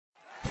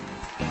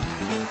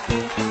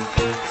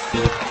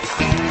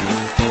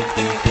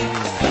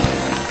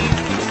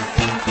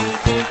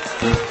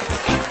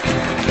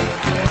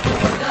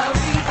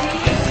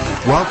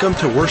Welcome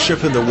to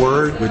Worship in the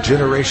Word with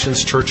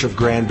Generations Church of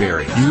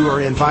Granbury. You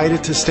are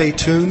invited to stay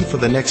tuned for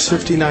the next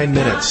 59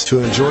 minutes to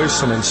enjoy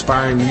some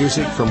inspiring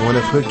music from one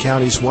of Hood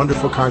County's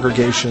wonderful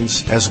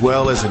congregations, as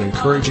well as an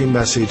encouraging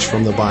message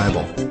from the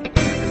Bible.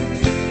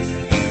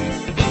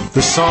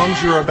 The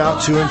songs you're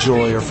about to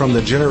enjoy are from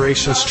the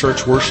Generations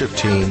Church worship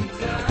team,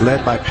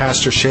 led by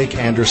Pastor Shake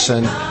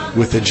Anderson,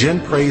 with the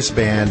Gen Praise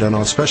Band, and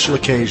on special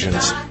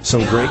occasions,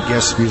 some great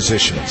guest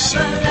musicians.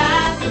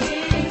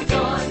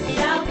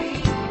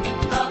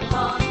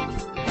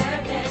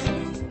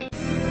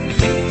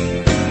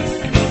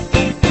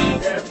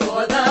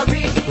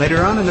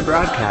 Later on in the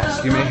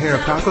broadcast, you may hear a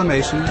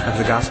proclamation of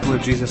the gospel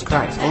of Jesus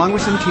Christ, along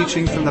with some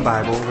teaching from the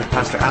Bible with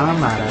Pastor Alan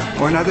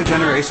Mata or another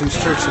Generations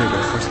church leader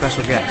or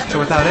special guest. So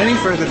without any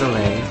further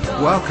delay,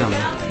 welcome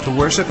to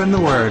Worship in the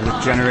Word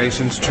with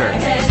Generations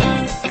Church.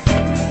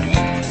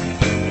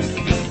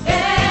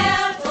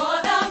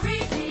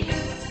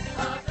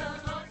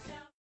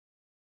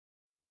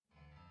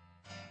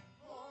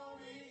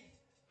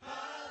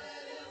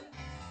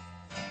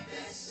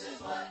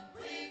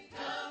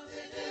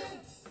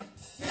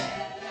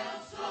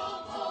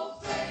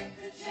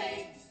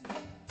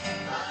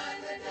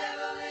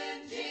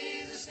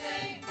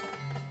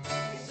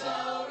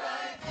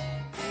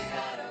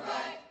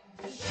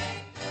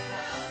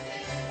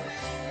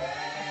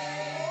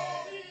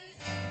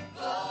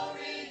 Go!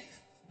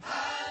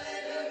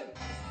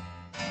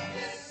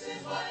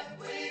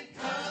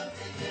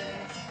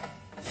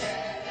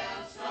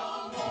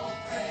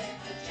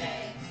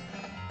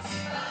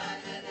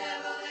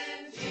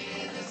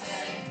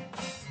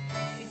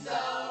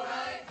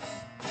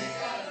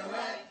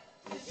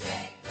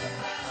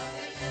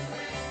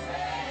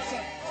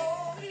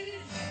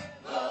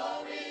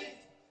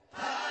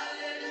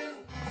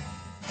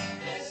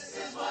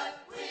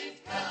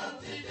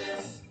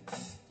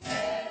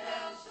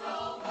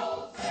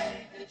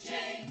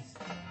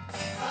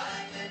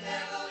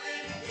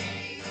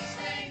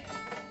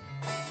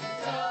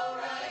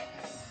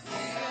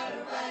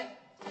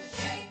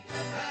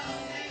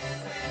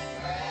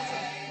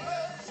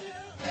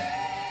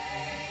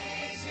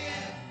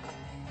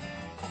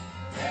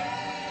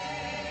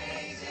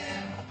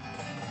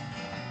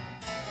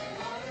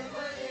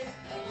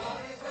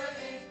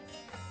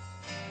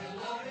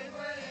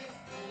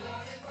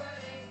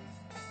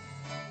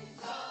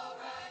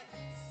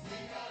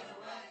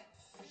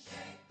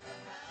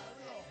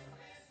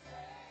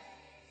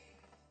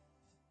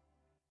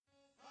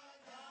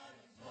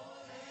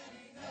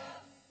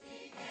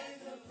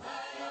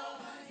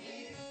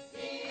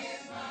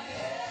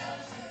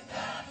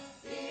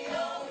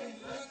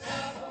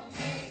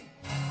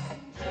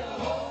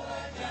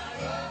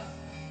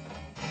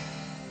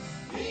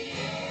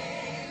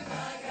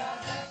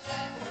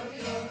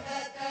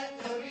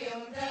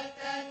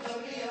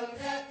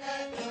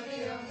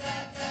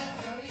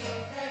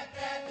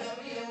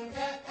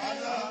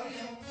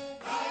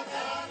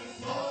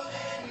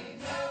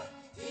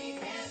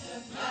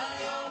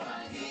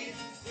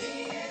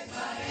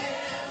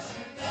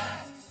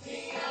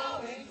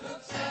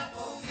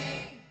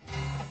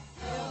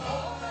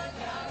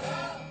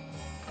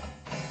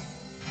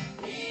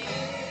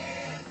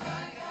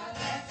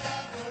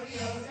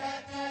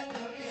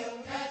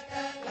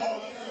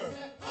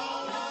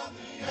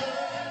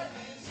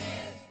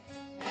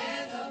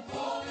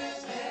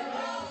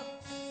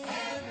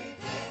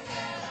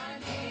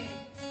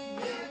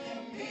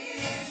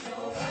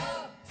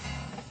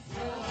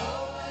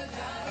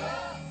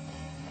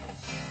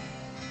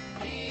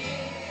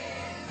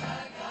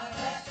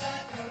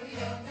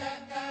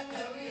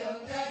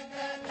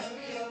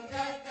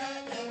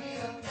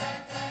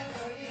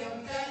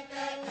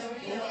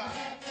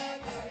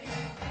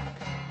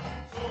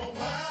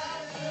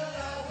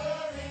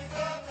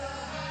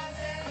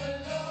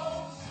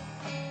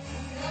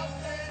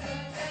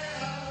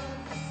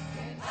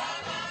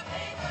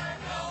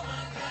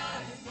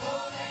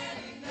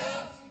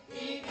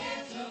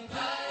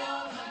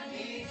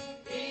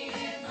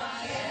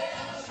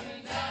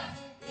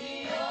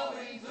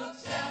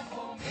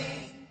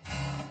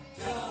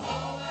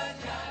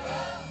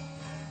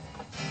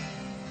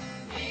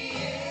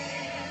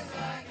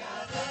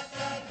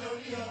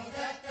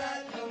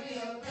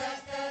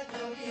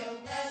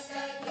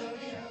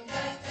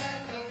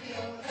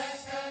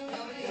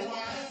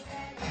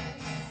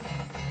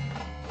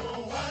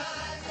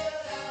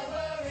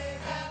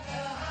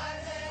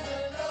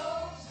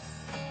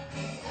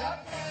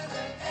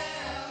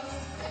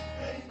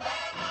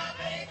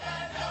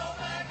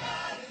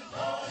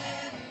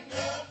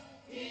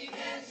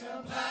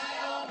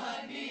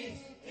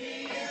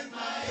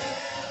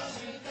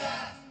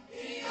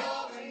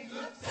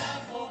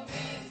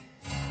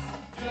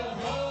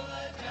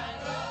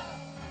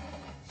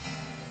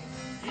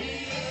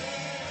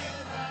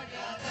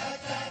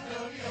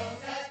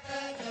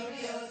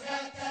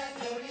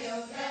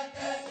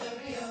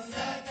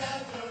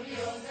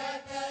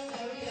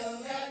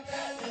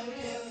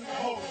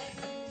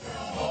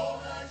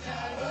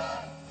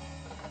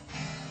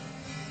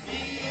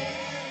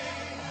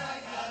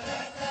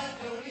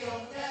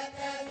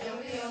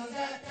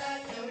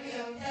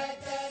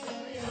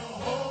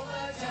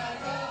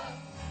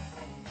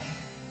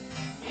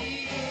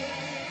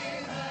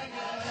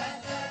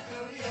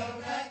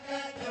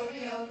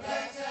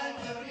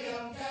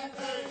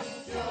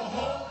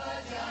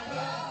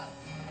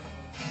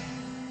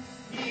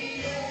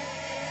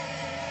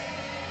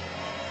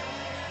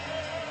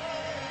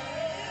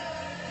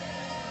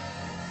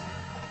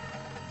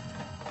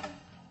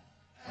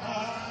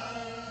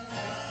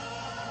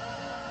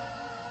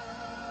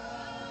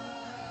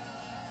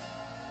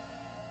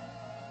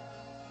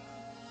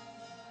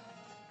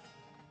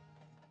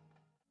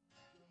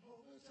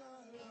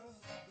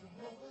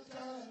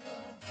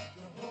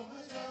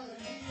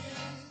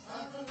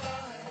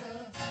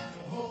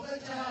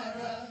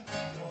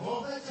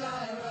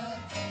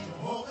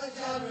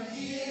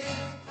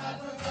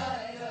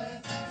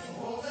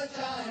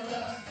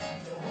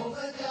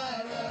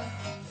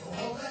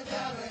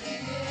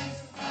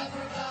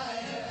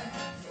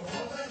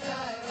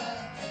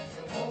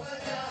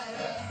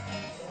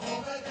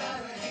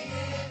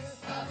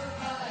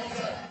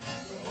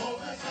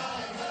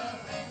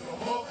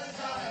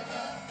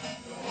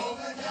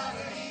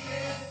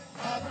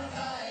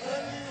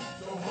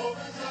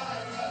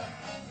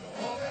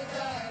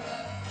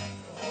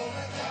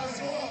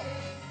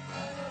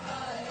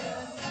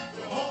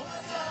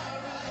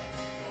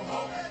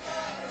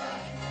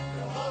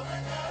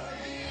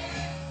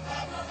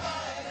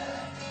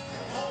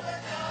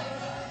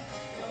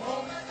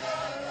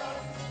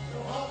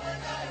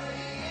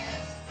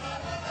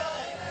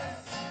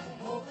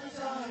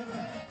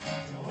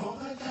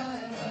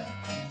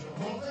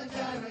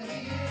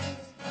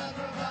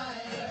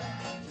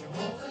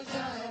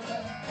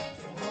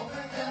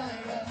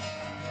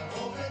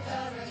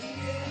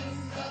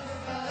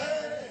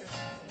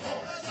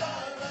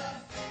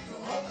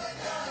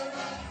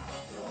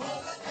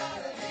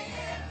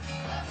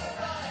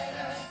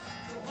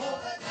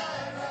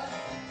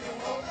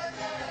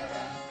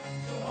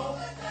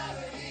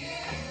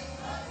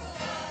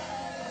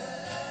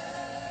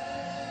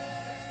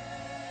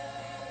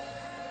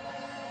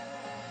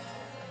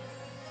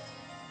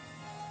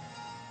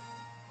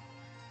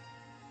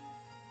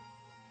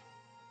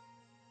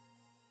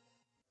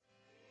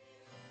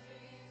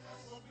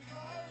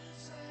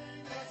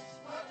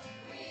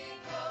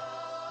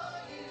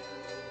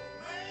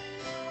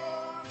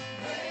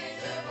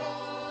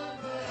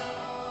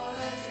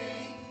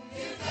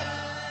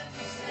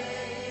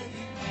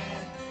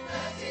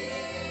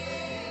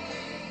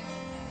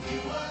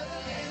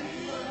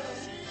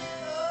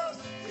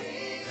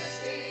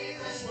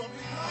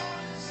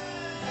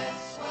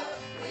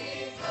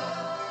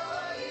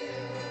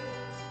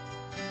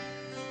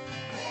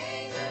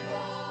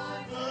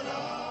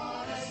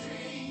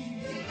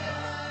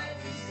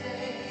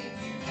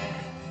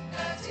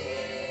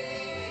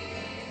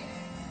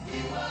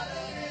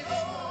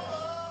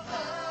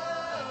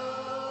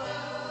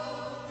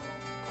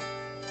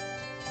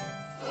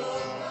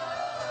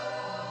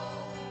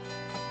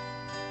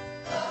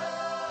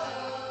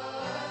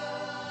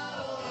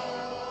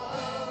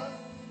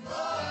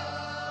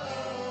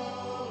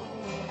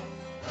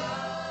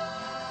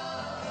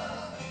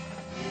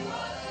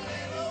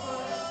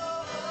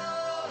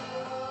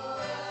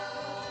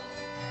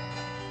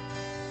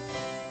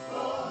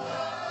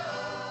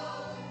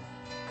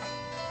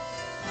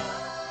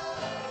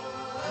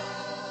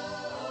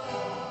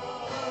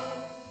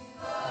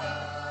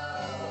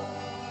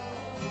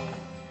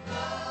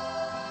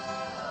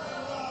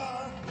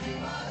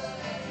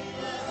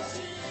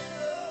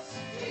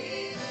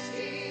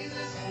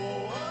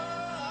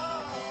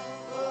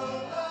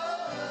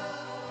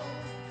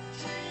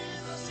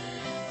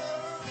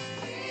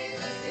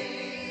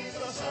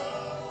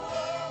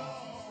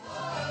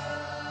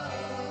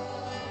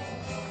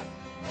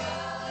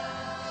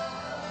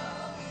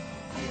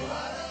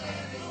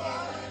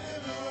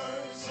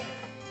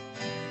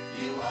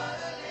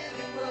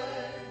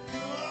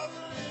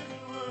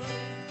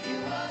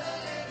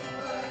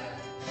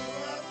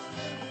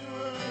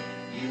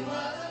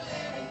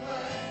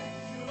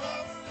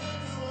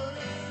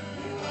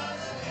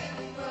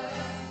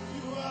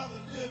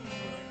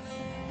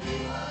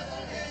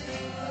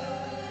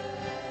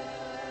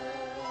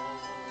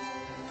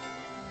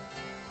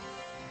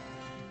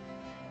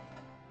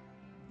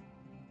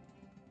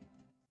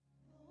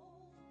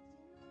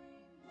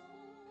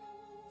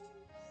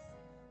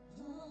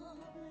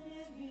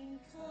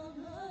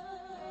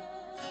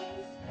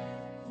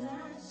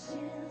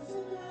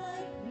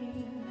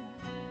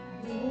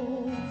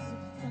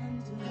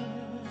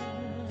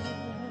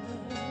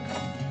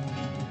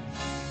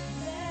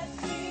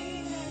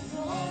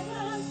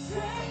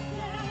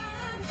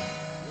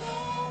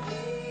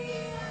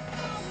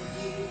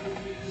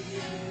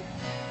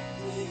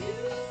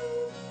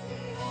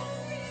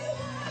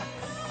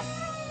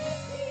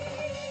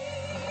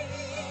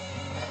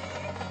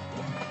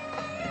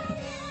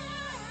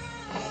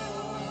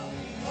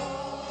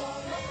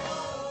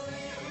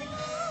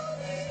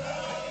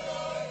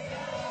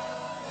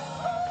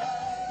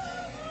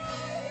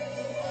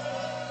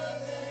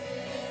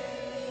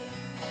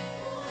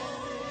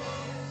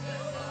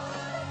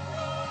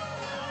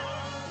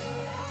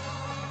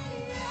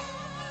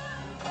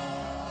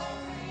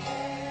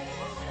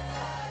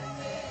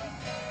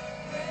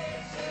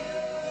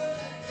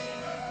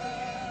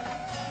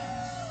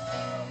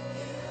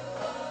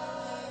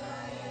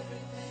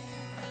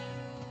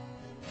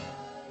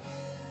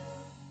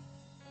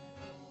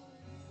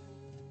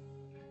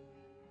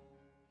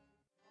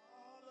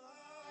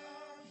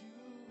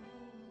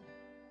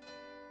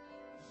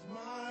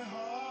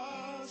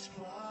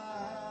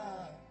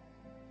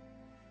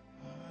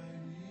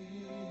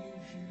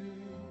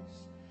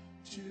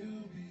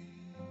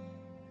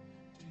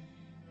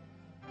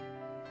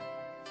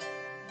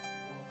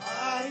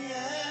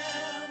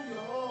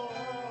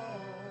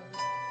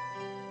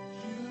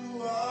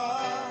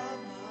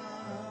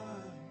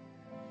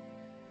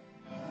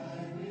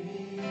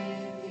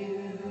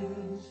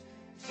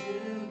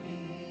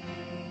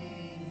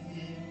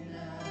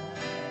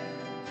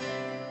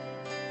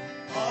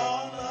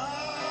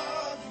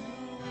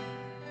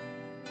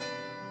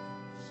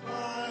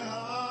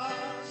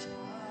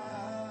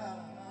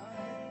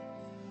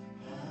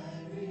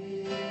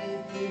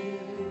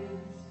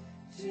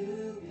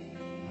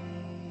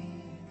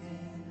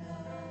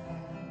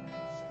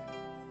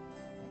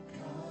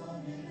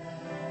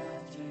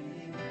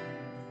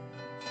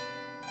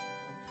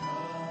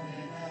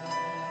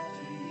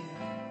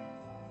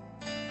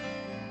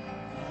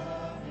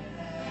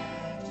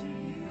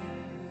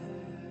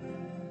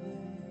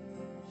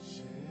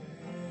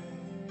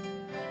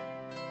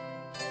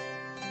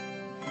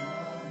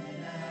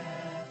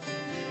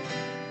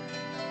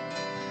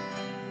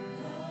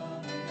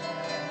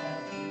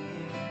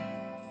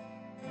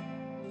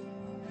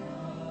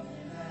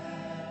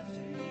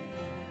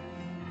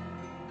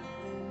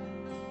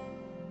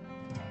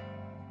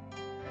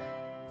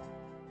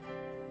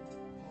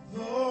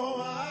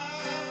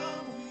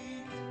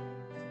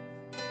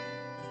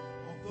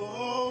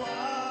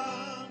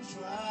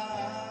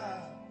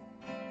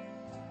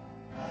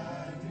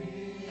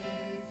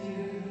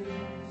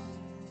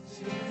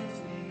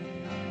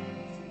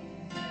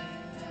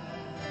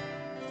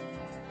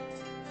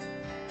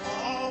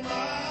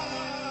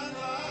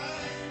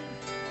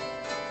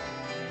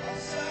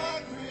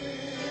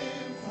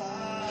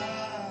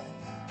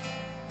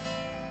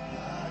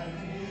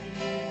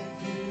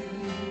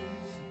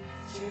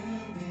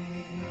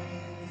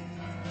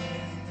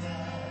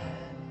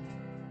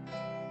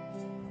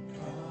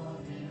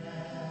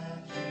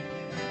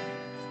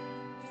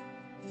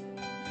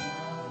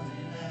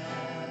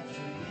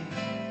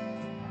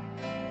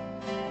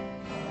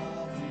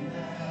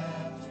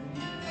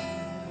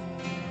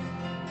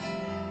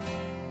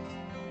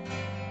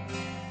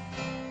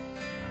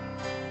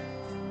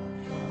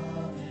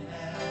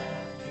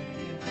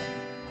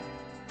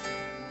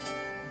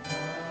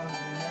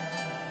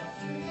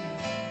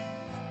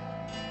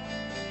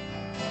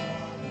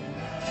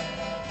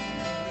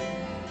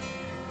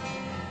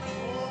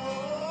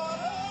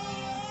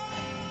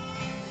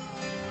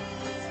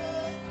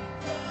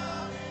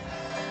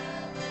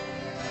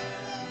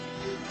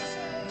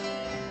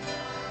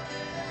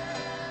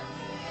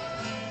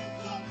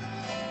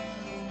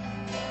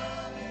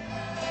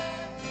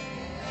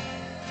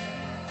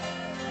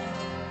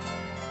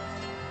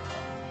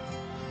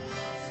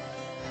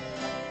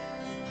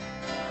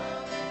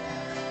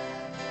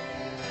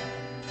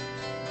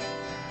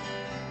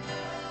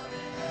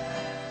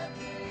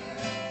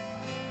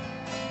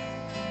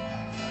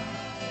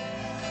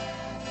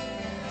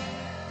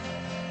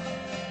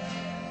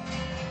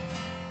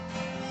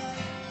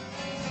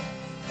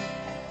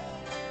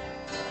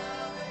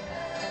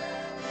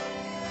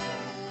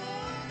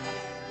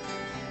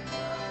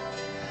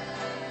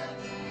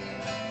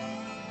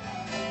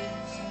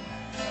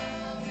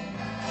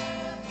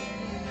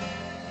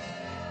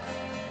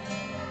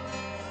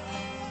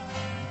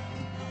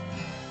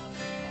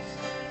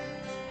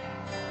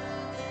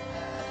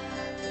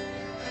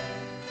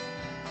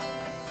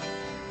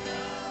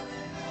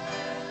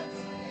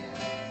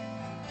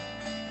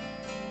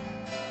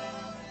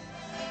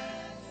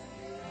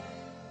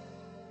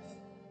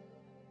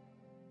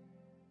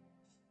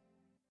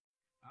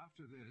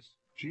 After this,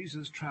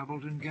 Jesus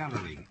traveled in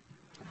Galilee.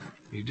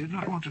 He did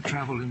not want to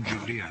travel in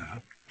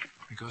Judea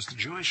because the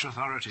Jewish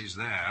authorities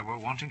there were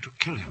wanting to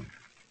kill him.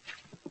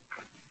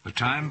 The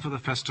time for the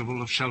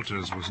festival of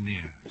shelters was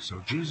near,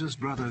 so Jesus'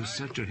 brothers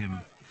said to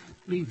him,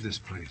 "Leave this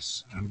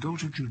place and go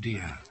to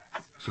Judea,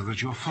 so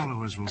that your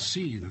followers will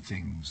see the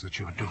things that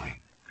you are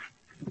doing."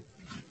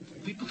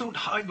 People don't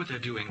hide what they're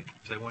doing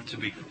if they want to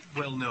be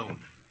well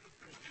known.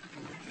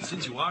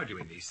 Since you are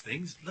doing these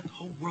things, let the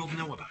whole world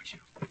know about you.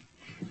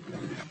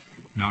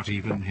 Not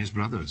even his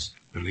brothers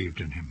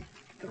believed in him.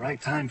 The right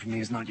time for me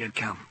has not yet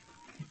come.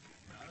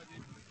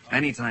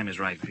 Any time is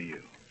right for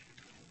you.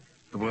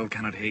 The world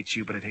cannot hate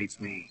you, but it hates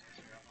me,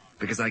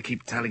 because I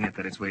keep telling it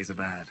that its ways are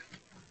bad.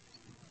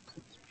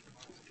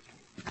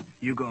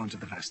 You go on to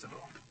the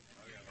festival.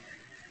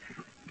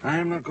 I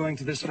am not going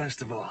to this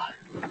festival,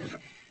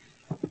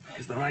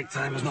 because the right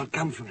time has not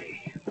come for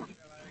me.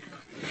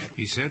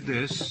 He said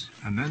this,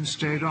 and then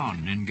stayed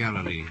on in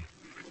Galilee.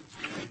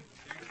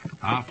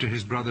 After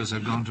his brothers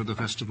had gone to the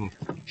festival,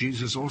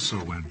 Jesus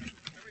also went.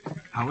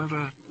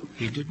 However,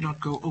 he did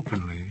not go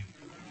openly,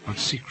 but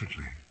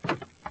secretly.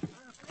 The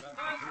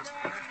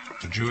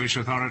Jewish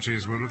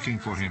authorities were looking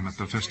for him at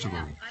the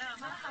festival.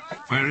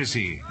 "Where is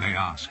he?" they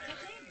asked.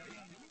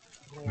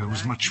 There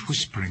was much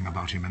whispering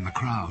about him in the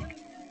crowd.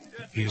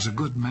 "He is a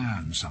good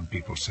man," some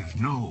people said.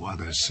 "No,"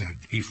 others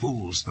said, "he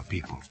fools the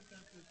people."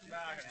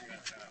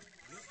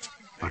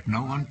 But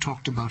no one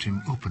talked about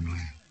him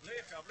openly,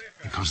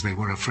 because they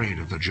were afraid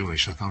of the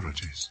Jewish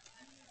authorities.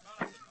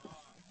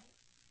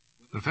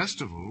 The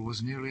festival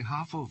was nearly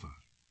half over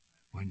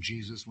when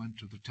Jesus went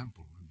to the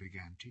temple and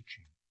began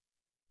teaching.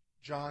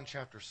 John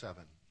chapter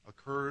 7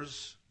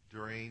 occurs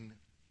during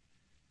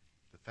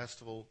the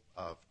Festival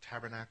of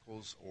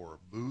Tabernacles, or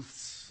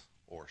booths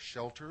or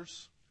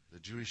shelters. The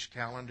Jewish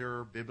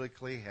calendar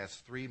biblically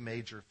has three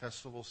major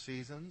festival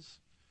seasons.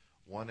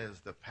 One is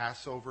the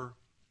Passover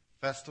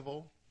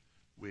festival,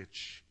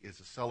 which is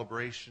a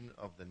celebration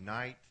of the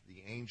night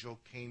the angel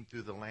came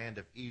through the land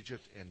of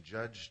Egypt and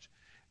judged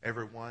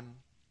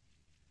everyone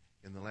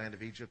in the land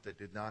of Egypt that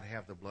did not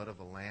have the blood of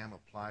the lamb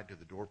applied to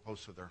the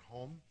doorposts of their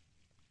home.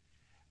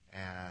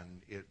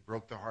 And it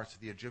broke the hearts of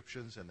the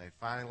Egyptians, and they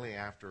finally,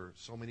 after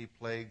so many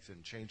plagues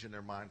and changing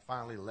their mind,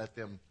 finally let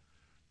them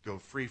go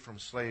free from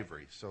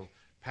slavery. So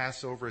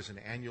Passover is an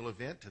annual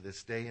event to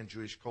this day in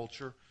Jewish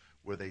culture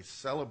where they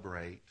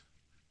celebrate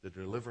the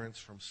deliverance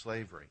from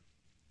slavery.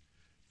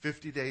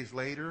 50 days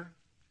later,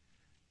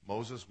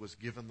 Moses was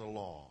given the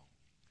law.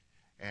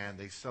 And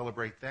they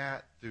celebrate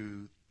that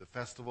through the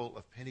festival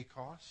of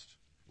Pentecost.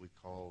 We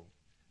call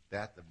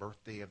that the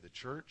birthday of the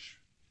church,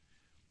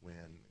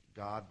 when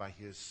God, by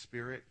his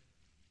Spirit,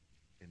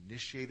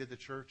 initiated the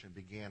church and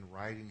began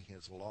writing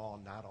his law,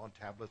 not on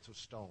tablets of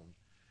stone,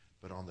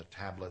 but on the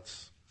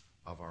tablets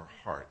of our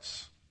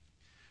hearts.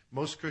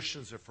 Most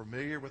Christians are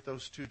familiar with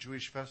those two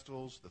Jewish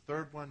festivals. The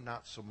third one,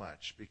 not so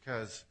much,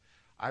 because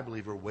I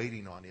believe we're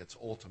waiting on its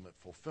ultimate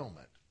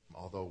fulfillment,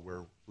 although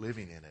we're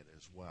living in it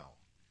as well.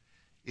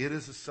 It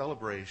is a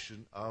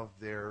celebration of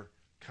their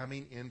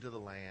coming into the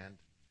land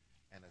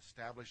and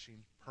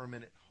establishing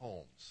permanent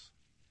homes.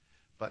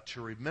 But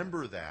to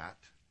remember that,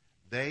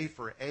 they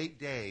for 8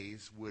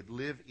 days would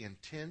live in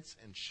tents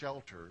and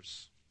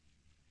shelters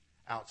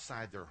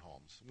outside their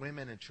homes.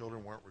 Women and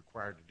children weren't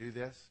required to do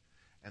this,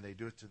 and they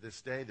do it to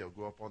this day. They'll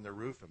go up on their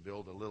roof and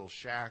build a little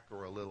shack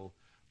or a little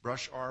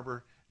brush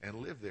arbor and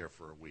live there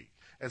for a week.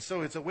 And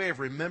so it's a way of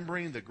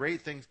remembering the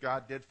great things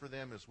God did for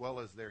them, as well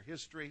as their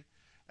history,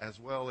 as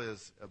well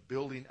as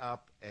building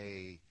up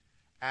a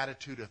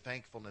attitude of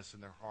thankfulness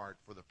in their heart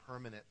for the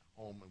permanent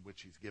home in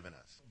which he's given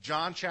us.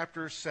 John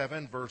chapter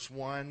 7, verse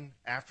 1,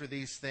 after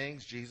these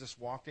things, Jesus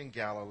walked in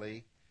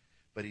Galilee,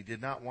 but he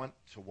did not want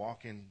to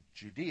walk in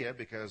Judea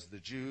because the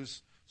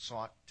Jews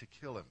sought to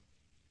kill him.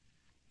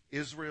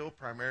 Israel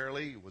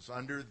primarily was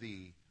under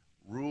the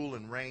rule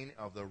and reign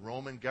of the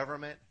Roman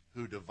government,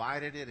 who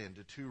divided it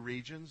into two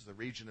regions, the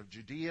region of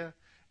Judea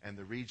and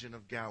the region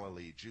of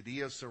Galilee.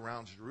 Judea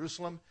surrounds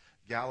Jerusalem.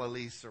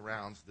 Galilee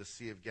surrounds the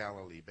Sea of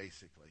Galilee,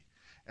 basically.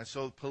 And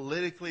so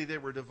politically they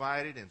were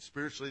divided, and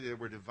spiritually they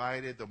were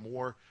divided. The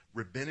more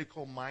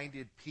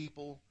rabbinical-minded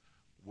people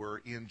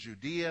were in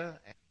Judea,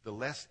 and the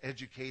less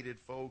educated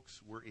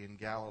folks were in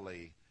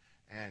Galilee.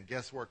 And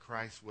guess where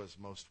Christ was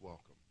most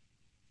welcome?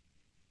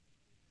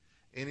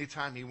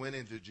 Anytime he went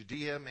into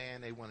Judea,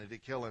 man, they wanted to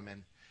kill him.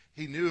 And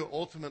he knew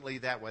ultimately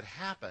that would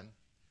happen,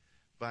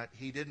 but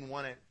he didn't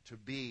want it to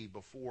be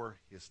before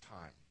his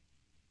time.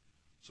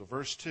 So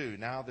verse 2,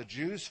 now the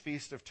Jews'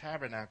 feast of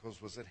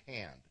tabernacles was at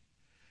hand.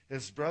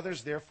 His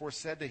brothers therefore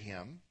said to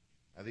him,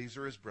 now these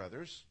are his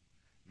brothers.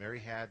 Mary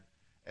had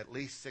at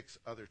least 6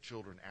 other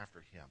children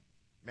after him.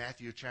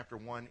 Matthew chapter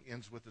 1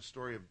 ends with the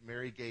story of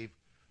Mary gave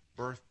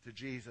birth to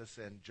Jesus,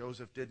 and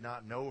Joseph did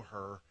not know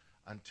her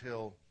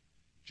until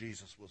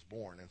Jesus was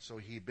born. And so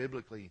he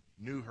biblically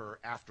knew her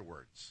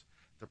afterwards.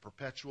 The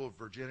perpetual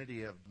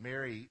virginity of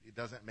Mary, it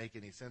doesn't make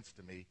any sense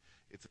to me.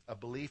 It's a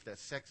belief that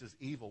sex is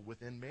evil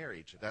within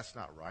marriage. That's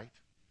not right.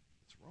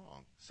 It's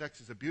wrong.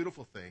 Sex is a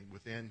beautiful thing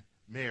within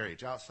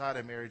marriage. Outside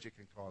of marriage, it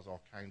can cause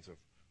all kinds of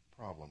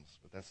problems,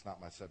 but that's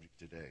not my subject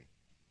today.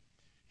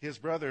 His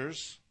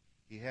brothers,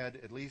 he had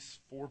at least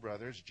 4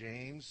 brothers,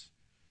 James,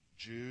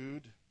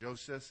 Jude,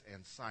 Joseph,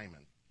 and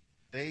Simon.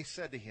 They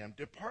said to him,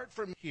 "Depart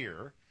from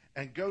here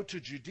and go to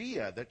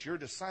Judea, that your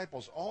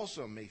disciples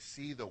also may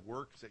see the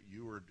works that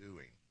you are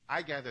doing."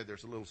 I gather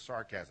there's a little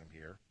sarcasm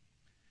here.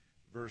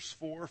 Verse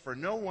 4, "For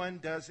no one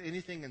does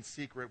anything in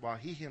secret while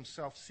he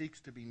himself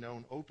seeks to be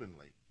known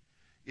openly.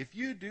 If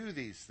you do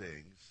these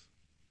things,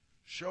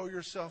 show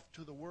yourself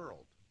to the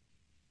world."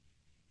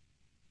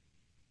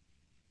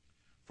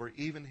 For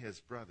even his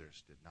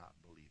brothers did not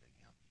believe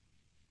in him.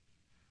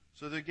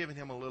 So they're giving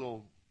him a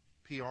little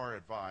PR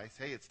advice.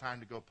 Hey, it's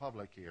time to go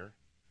public here.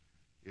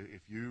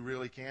 If you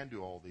really can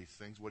do all these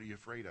things, what are you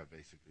afraid of,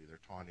 basically? They're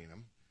taunting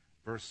him.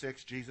 Verse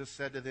 6, Jesus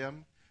said to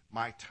them,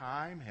 "My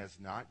time has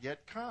not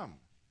yet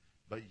come,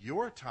 but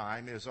your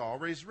time is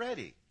always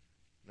ready."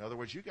 In other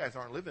words, you guys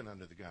aren't living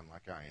under the gun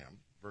like I am.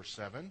 Verse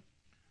 7,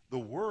 "The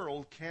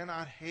world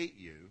cannot hate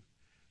you,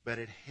 but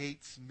it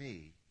hates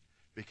me,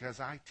 because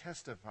I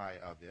testify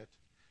of it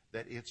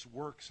that its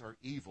works are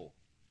evil.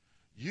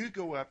 You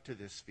go up to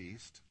this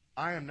feast.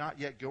 I am not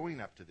yet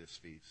going up to this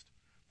feast,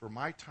 for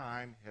my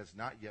time has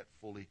not yet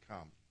fully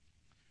come."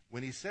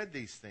 When he said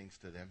these things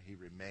to them, he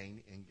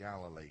remained in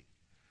Galilee.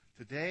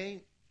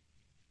 Today,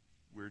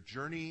 we're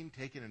journeying,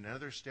 taking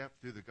another step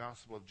through the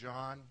Gospel of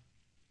John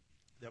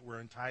that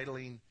we're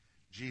entitling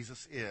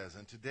Jesus Is.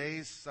 And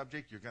today's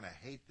subject, you're going to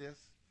hate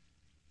this,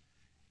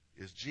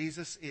 is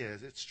Jesus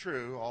Is. It's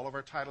true, all of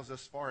our titles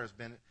thus far has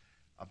been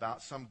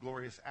about some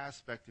glorious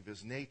aspect of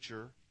his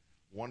nature,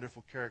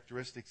 wonderful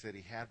characteristics that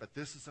he had, but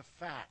this is a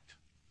fact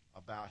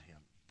about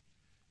him.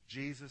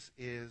 Jesus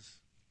is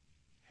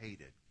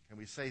hated. Can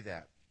we say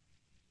that?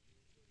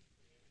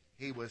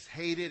 He was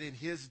hated in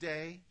his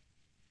day,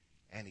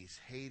 and he's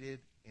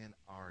hated in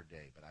our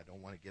day. But I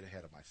don't want to get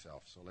ahead of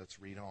myself, so let's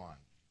read on.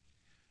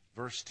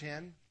 Verse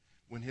 10,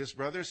 "When his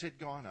brothers had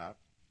gone up,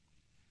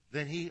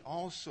 then he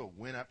also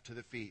went up to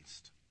the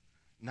feast,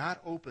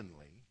 not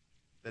openly,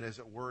 but as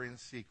it were in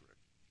secret.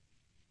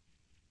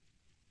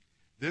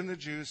 Then the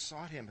Jews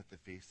sought him at the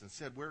feast and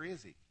said, 'Where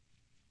is he?'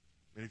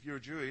 And if you're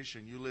Jewish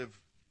and you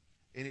live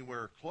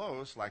anywhere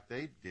close like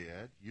they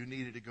did, you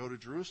needed to go to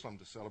Jerusalem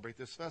to celebrate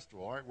this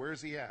festival. All right, where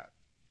is he at?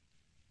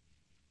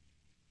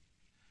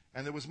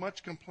 And there was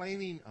much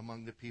complaining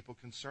among the people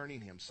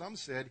concerning him. Some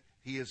said,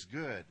 'He is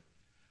good.'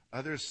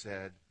 Others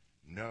said,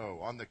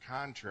 'No, on the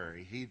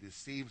contrary, he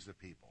deceives the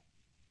people.'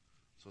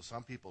 So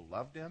some people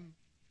loved him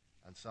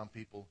and some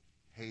people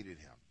hated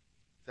him."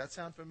 Does that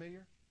sound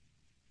familiar?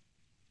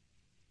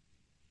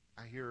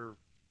 I hear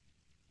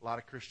a lot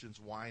of Christians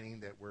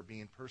whining that we're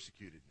being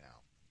persecuted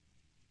now.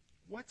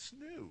 What's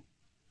new?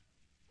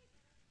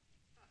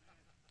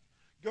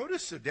 Go to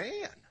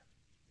Sudan.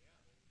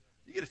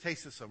 You get a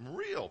taste of some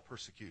real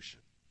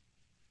persecution.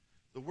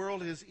 The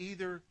world has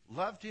either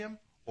loved him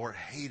or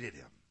hated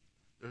him.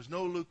 There's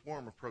no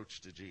lukewarm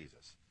approach to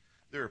Jesus.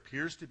 There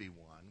appears to be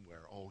one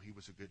where, he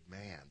was a good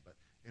man. But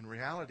in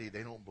reality,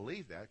 they don't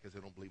believe that because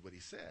they don't believe what he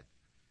said.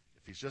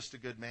 If he's just a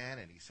good man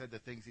and he said the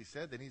things he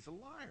said, then he's a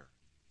liar.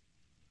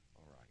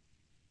 All right.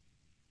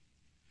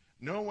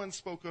 No one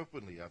spoke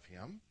openly of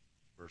him,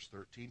 verse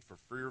 13, for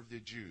fear of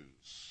the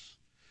Jews.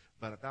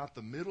 But about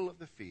the middle of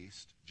the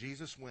feast,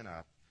 Jesus went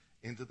up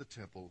into the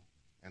temple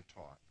and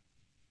taught.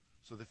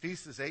 So the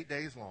feast is 8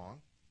 days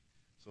long.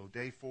 So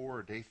day 4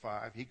 or day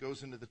 5, he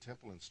goes into the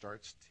temple and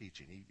starts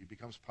teaching. He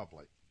becomes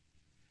public.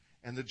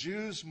 And the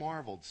Jews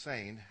marveled,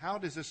 saying, "How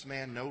does this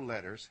man know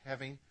letters,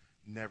 having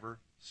never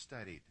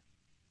studied?"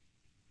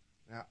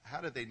 Now,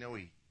 how did they know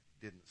he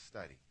didn't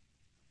study?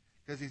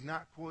 Because he's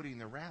not quoting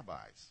the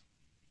rabbis.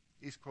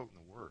 He's quoting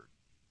the Word.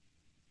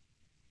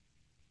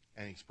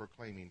 And he's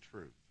proclaiming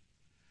truth.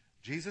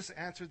 Jesus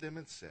answered them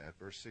and said,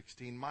 verse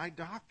 16, "My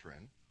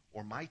doctrine,"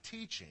 or my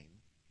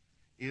teaching,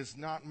 "is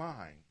not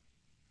mine,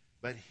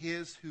 but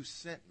his who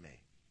sent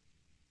me.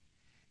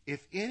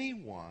 If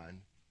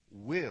anyone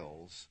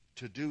wills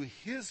to do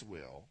his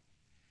will,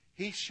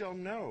 he shall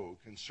know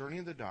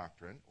concerning the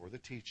doctrine," or the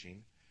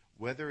teaching,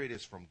 "whether it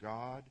is from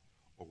God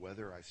or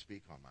whether I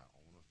speak on my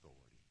own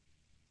authority."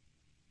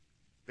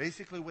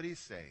 Basically what he's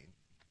saying,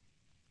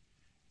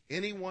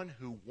 anyone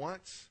who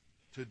wants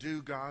to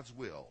do God's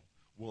will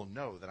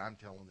know that I'm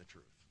telling the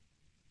truth.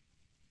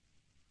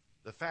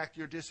 The fact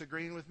you're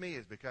disagreeing with me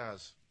is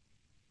because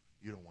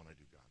you don't want to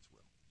do God's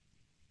will.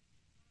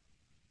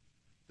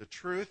 The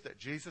truth that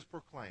Jesus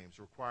proclaims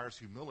requires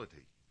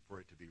humility for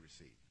it to be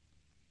received.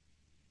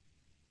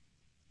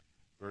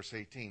 Verse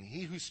 18,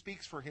 "He who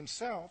speaks for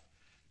himself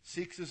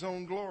seeks his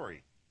own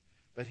glory,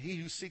 but he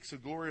who seeks the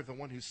glory of the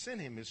one who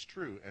sent him is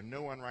true, and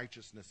no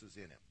unrighteousness is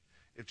in him."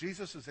 If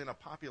Jesus was in a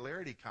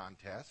popularity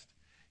contest,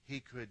 he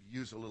could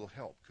use a little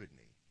help, couldn't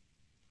he?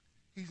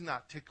 He's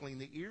not tickling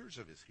the ears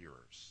of his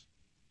hearers.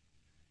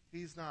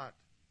 He's not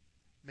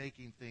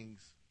making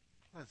things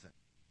pleasant.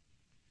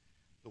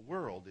 The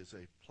world is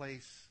a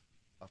place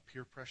of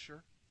peer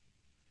pressure,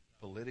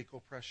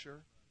 political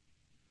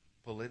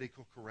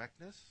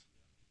correctness,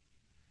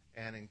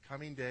 And in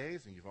coming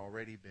days, and you've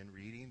already been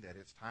reading, that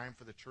it's time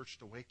for the church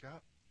to wake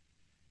up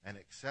and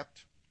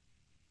accept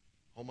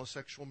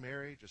homosexual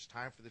marriage. It's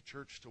time for the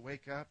church to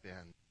wake up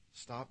and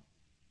stop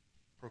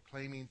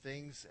proclaiming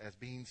things as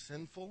being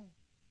sinful.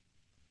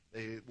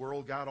 The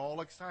world got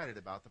all excited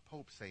about the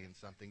Pope saying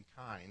something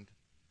kind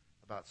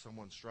about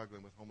someone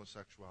struggling with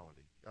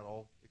homosexuality. Got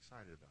all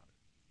excited about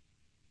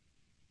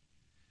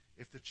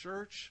it. If the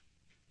church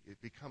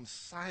becomes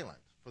silent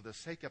for the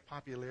sake of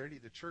popularity,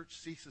 the church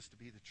ceases to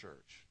be the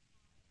church.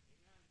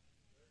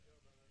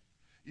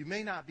 You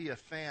may not be a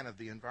fan of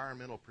the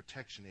Environmental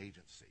Protection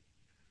Agency,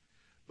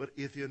 but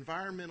if the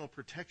Environmental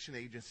Protection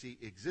Agency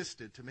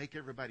existed to make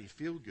everybody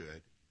feel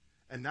good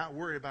and not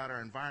worry about our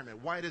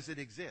environment, why does it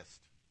exist?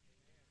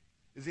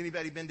 Has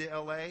anybody been to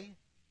L.A.?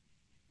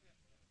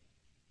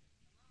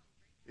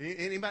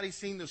 Anybody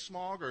seen the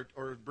smog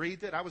or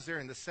breathed it? I was there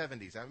in the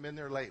 70s. I haven't been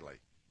there lately.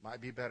 Might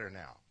be better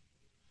now.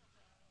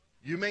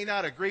 You may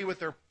not agree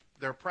with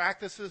their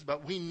practices,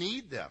 but we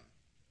need them.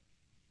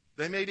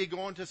 They may be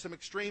going to some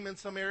extreme in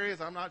some areas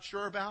I'm not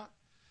sure about.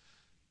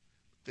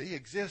 They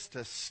exist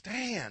to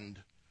stand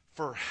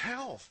for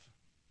health.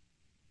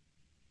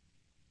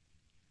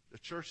 The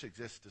church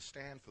exists to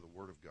stand for the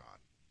Word of God.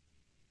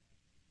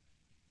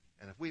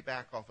 And if we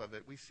back off of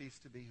it, we cease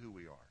to be who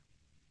we are.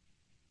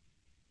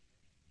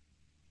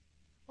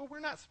 Well, we're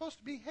not supposed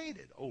to be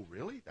hated. Oh,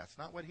 really? That's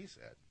not what he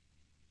said.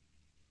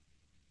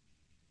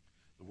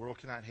 The world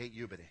cannot hate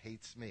you, but it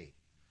hates me.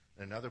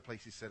 In another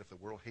place he said, if the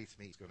world hates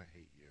me, it's going to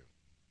hate you.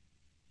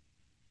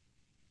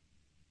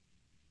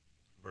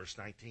 Verse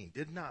 19,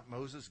 did not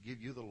Moses give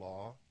you the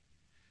law?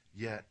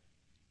 Yet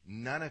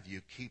none of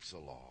you keeps the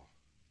law.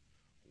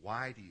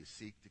 Why do you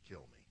seek to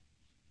kill me?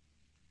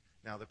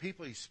 Now, the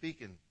people he's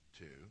speaking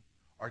to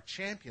are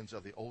champions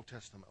of the Old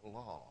Testament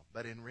law,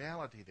 but in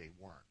reality they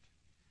weren't.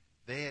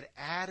 They had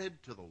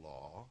added to the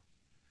law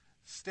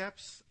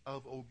steps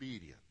of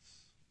obedience.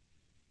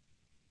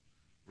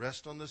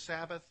 Rest on the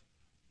Sabbath,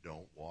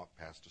 don't walk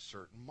past a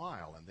certain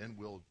mile, and then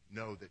we'll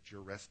know that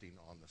you're resting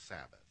on the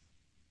Sabbath.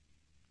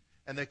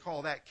 And they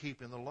call that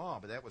keeping the law,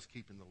 but that was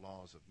keeping the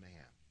laws of man.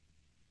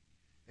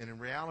 And in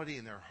reality,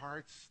 in their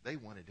hearts, they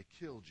wanted to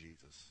kill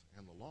Jesus,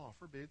 and the law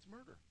forbids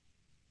murder.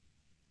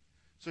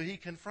 So he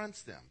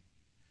confronts them.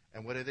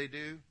 And what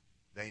do?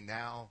 They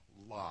now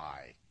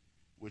lie,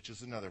 which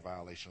is another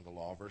violation of the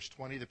law. Verse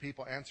 20, the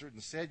people answered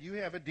and said, you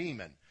have a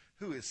demon.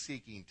 Who is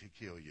seeking to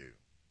kill you?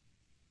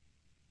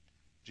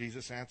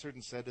 Jesus answered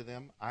and said to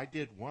them, I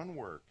did one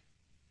work,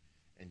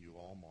 and you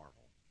all marvel.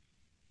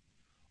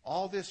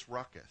 All this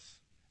ruckus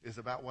is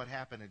about what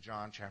happened in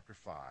John chapter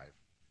 5.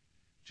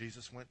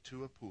 Jesus went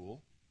to a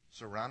pool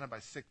surrounded by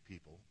sick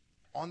people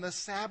on the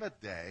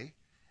Sabbath day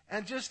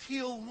and just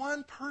healed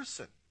one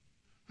person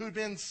who'd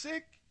been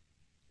sick,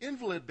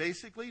 invalid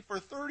basically, for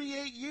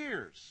 38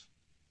 years.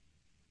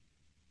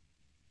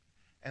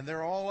 And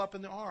they're all up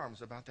in the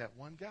arms about that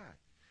one guy.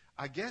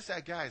 I guess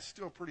that guy is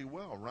still pretty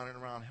well running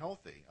around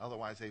healthy.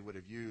 Otherwise, they would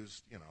have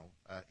used,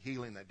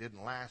 healing that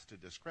didn't last to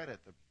discredit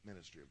the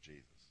ministry of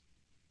Jesus.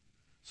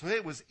 So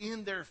it was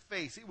in their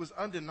face. It was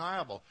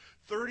undeniable.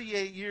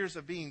 38 years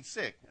of being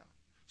sick.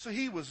 So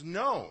he was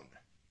known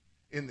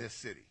in this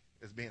city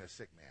as being a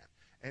sick man.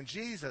 And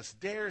Jesus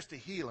dares to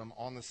heal him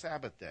on the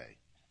Sabbath day.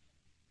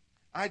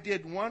 I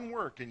did one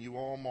work, and you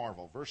all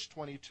marvel. Verse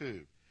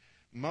 22.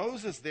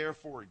 Moses,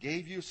 therefore,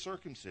 gave you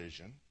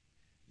circumcision,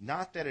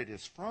 not that it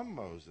is from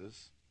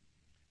Moses,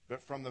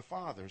 but from the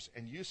fathers,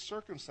 and you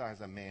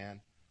circumcise a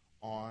man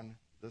on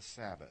the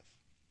Sabbath.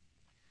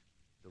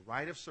 The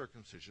rite of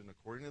circumcision,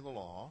 according to the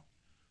law,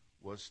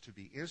 was to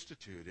be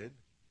instituted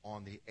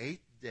on the 8th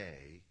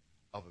day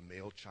of a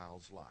male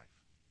child's life.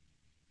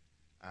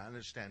 I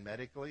understand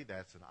medically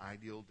that's an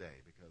ideal day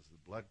because the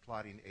blood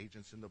clotting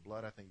agents in the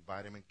blood, I think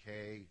vitamin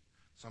K,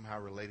 somehow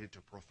related to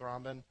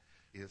prothrombin,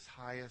 is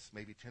highest,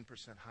 maybe 10%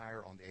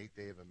 higher on the 8th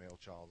day of a male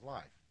child's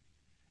life.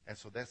 And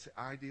so that's the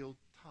ideal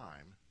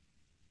time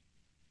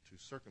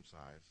to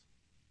circumcise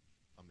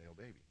a male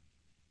baby.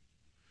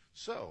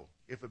 So,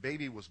 if a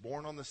baby was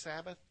born on the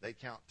Sabbath, they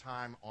count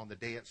time on the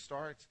day it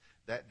starts.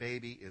 That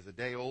baby is a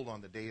day old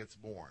on the day it's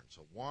born.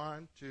 So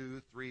 1,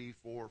 2, 3,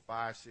 4,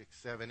 5, 6,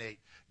 7, 8.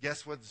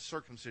 Guess what the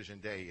circumcision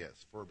day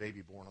is for a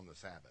baby born on the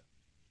Sabbath?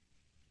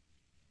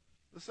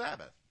 The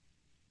Sabbath.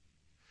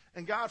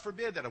 And God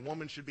forbid that a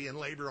woman should be in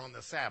labor on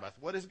the Sabbath.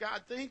 What is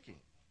God thinking?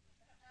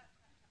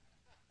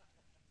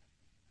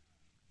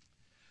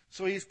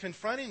 So he's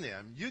confronting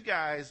them. You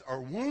guys are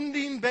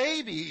wounding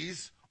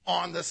babies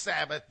on the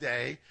Sabbath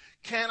day.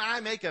 Can I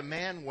make a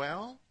man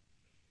well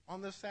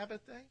on the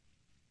Sabbath day?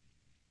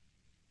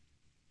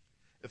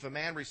 If a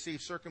man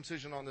receives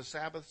circumcision on the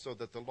Sabbath so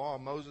that the law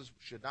of Moses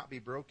should not be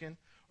broken,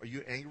 are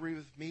you angry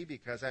with me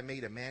because I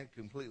made a man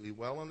completely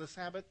well on the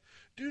Sabbath?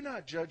 Do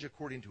not judge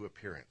according to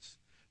appearance,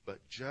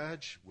 but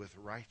judge with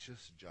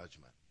righteous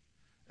judgment.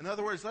 In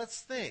other words,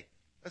 let's think.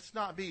 Let's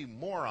not be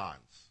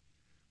morons.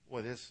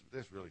 Boy, this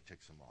really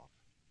ticks them off.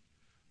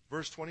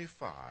 Verse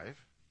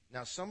 25,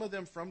 now some of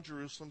them from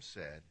Jerusalem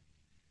said,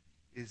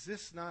 is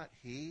this not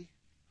he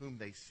whom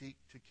they seek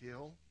to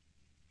kill?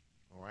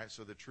 All right,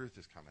 so the truth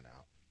is coming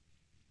out.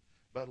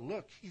 But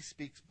look, he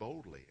speaks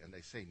boldly, and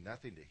they say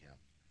nothing to him.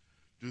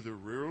 Do the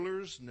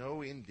rulers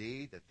know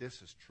indeed that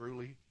this is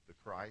truly the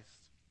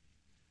Christ?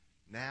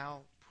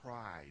 Now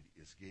pride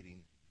is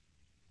getting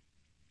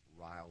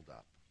riled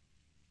up.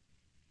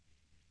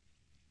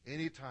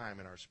 Anytime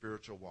in our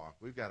spiritual walk,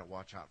 we've got to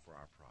watch out for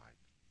our pride.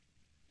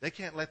 They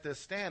can't let this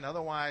stand,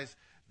 otherwise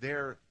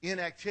their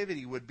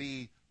inactivity would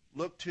be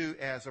looked to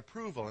as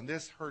approval, and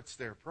this hurts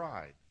their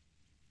pride.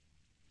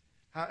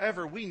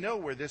 However, we know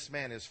where this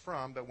man is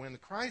from, but when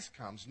Christ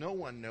comes, no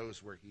one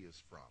knows where he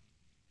is from.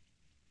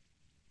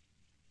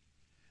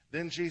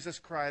 Then Jesus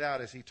cried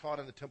out as he taught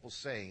in the temple,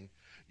 saying,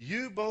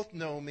 You both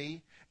know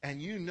me,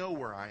 and you know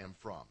where I am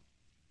from.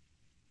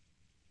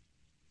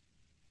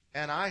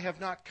 And I have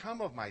not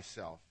come of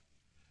myself,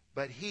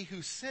 but he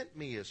who sent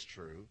me is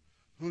true,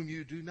 whom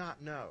you do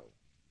not know.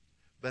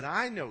 But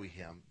I know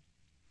him,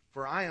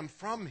 for I am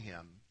from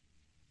him,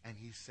 and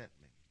he sent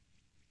me.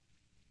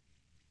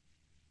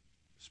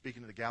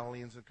 Speaking to the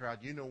Galileans in the crowd,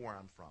 you know where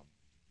I'm from,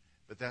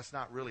 but that's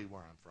not really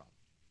where I'm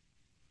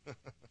from.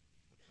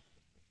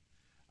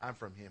 I'm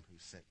from him who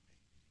sent me.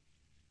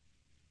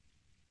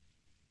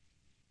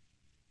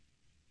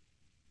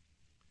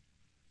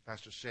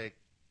 Pastor Sheikh,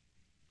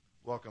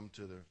 welcome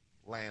to the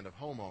land of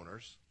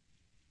homeowners,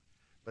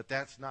 but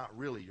that's not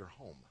really your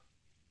home.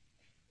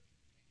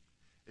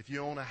 If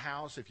you own a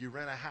house, if you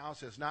rent a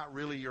house, it's not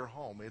really your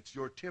home. It's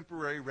your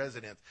temporary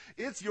residence.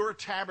 It's your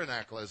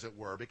tabernacle, as it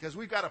were, because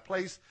we've got a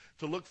place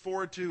to look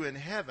forward to in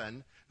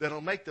heaven that'll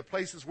make the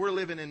places we're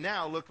living in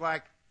now look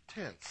like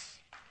tents.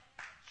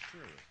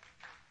 Sure.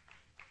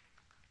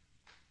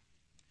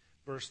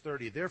 Verse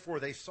 30, Therefore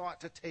they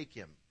sought to take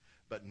him,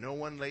 but no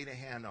one laid a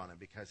hand on him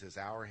because his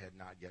hour had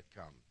not yet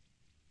come.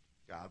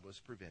 God was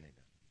preventing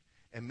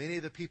it. And many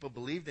of the people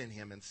believed in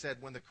him and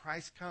said, When the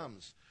Christ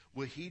comes,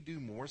 will he do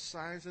more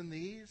signs than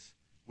these,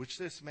 which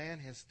this man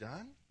has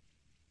done?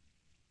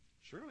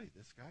 Surely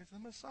this guy's the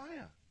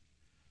Messiah.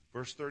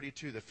 Verse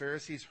 32, the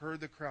Pharisees heard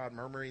the crowd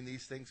murmuring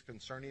these things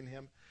concerning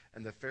him,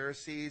 and the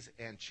Pharisees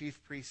and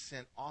chief priests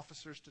sent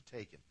officers to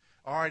take him.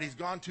 All right, he's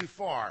gone too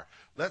far.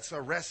 Let's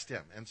arrest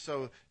him. And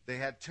so they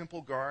had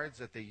temple guards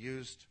that they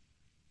used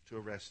to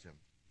arrest him.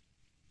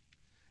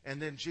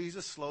 And then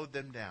Jesus slowed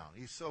them down.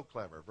 He's so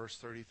clever. Verse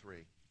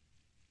 33.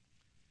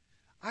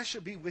 I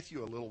shall be with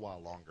you a little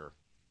while longer.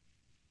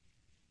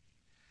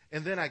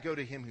 And then I go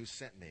to him who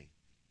sent me.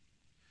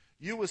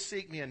 You will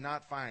seek me and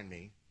not find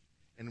me,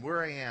 and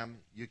where I am,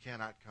 you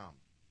cannot come.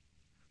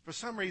 For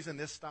some reason,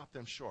 this stopped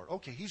them short.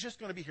 Okay, he's just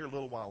going to be here a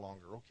little while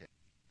longer. Okay.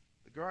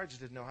 The guards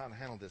didn't know how to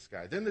handle this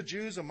guy. Then the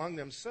Jews among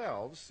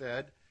themselves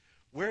said,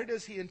 Where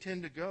does he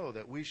intend to go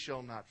that we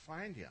shall not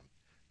find him?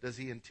 Does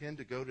he intend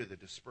to go to the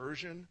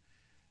dispersion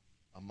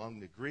among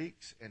the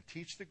Greeks and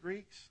teach the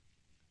Greeks?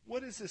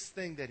 What is this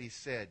thing that he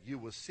said, You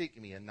will seek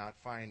me and not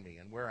find me,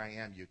 and where I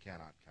am you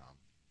cannot come?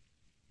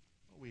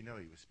 Well, we know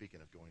he was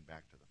speaking of going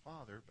back to the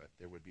Father, but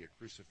there would be a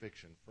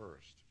crucifixion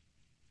first.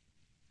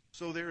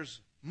 So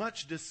there's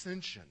much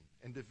dissension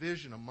and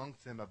division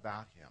amongst them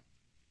about him.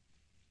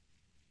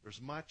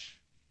 There's much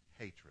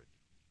hatred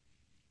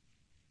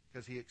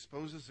because he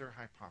exposes their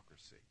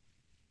hypocrisy.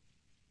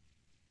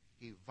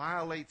 He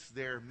violates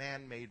their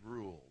man-made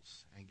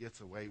rules and gets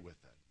away with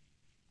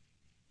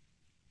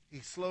it.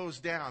 He slows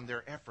down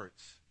their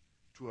efforts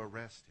to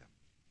arrest him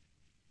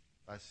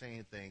by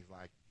saying things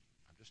like,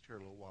 I'm just here a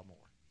little while more.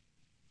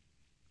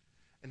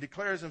 And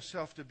declares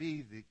himself to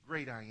be the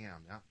great I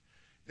am.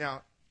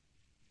 Now,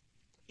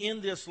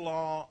 in this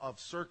law of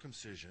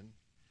circumcision,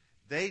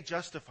 they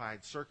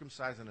justified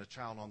circumcising a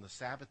child on the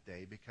Sabbath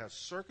day because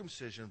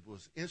circumcision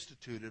was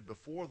instituted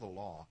before the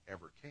law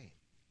ever came.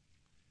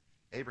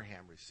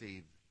 Abraham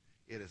received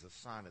it as a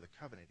sign of the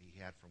covenant he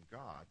had from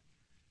God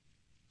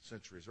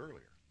centuries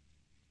earlier.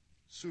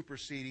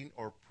 Superseding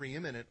or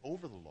preeminent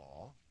over the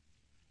law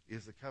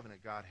is the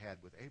covenant God had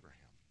with Abraham.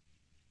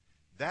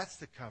 That's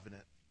the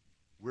covenant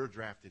we're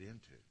drafted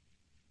into.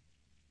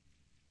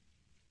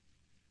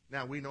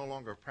 Now, we no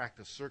longer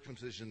practice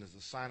circumcision as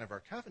a sign of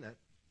our covenant,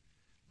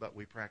 but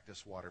we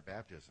practice water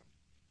baptism.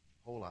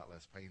 A whole lot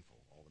less painful.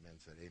 All the men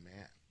said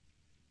amen.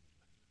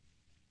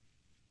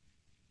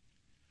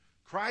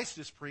 Christ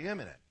is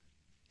preeminent.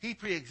 He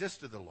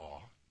preexisted the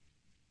law.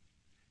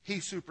 He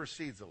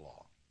supersedes the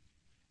law.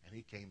 And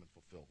he came and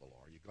fulfilled the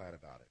law. Are you glad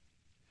about it?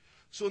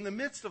 So in the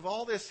midst of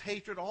all this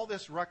hatred, all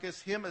this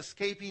ruckus, him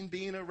escaping,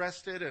 being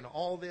arrested, and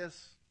all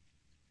this,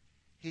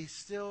 he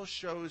still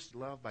shows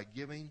love by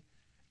giving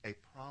a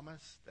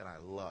promise that I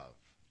love.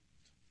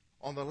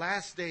 On the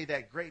last day,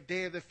 that great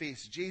day of the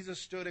feast, Jesus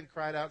stood and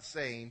cried out,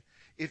 saying,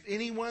 If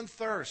anyone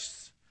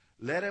thirsts,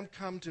 let him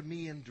come to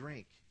me and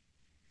drink.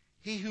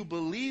 He who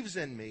believes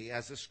in me,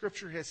 as the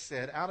scripture has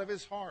said, out of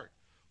his heart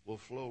will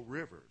flow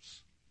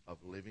rivers of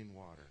living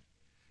water.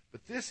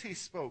 But this he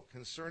spoke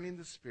concerning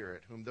the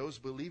Spirit, whom those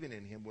believing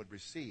in him would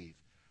receive,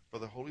 for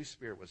the Holy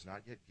Spirit was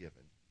not yet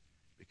given,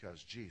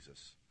 because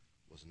Jesus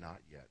was not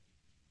yet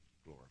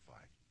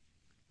glorified.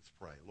 Let's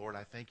pray. Lord,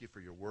 I thank you for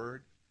your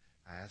word.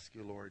 I ask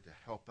you, Lord, to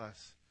help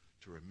us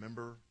to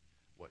remember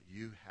what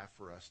you have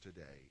for us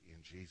today. In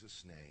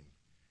Jesus' name,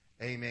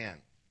 amen.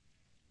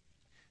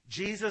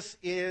 Jesus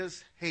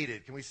is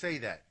hated. Can we say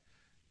that?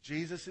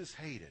 Jesus is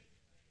hated.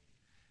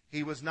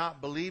 He was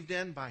not believed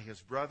in by his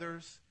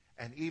brothers,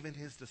 and even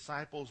his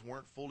disciples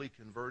weren't fully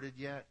converted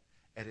yet.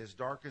 At his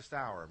darkest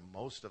hour,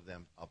 most of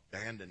them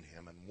abandoned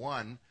him, and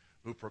one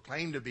who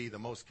proclaimed to be the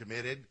most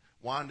committed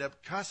wound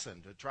up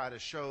cussing to try to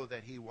show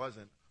that he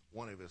wasn't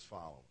one of his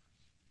followers.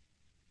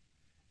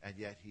 And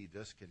yet he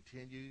just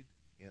continued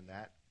in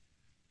that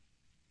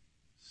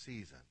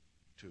season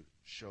to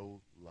show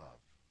love.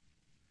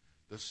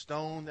 The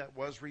stone that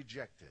was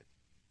rejected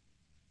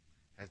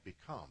has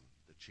become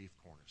the chief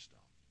cornerstone.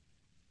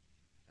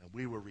 And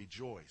we will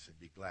rejoice and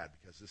be glad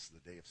because this is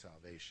the day of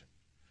salvation.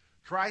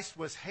 Christ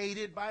was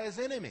hated by his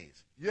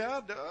enemies.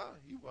 Yeah, duh,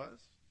 he was.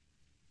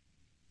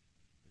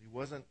 But he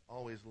wasn't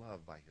always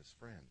loved by his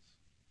friends.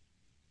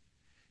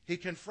 He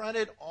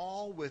confronted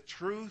all with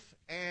truth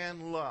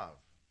and love.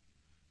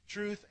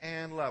 Truth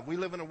and love. We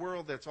live in a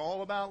world that's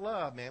all about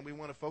love, man. We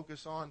want to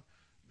focus on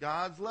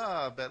God's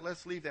love, but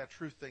let's leave that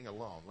truth thing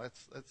alone.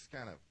 Let's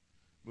kind of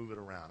move it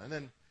around.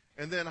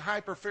 And then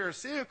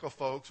hyper-Pharisaical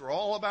folks are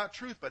all about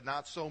truth, but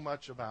not so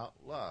much about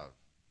love.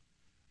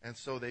 And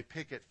so they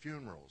picket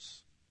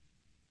funerals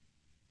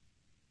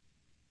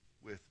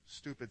with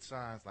stupid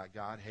signs like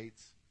God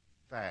hates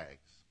fags.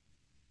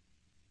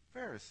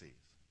 Pharisees.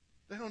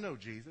 They don't know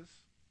Jesus.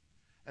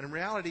 And in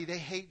reality, they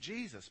hate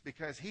Jesus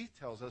because he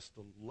tells us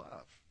to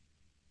love.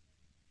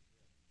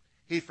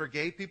 He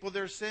forgave people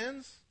their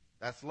sins.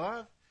 That's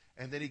love.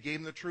 And then he gave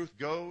them the truth.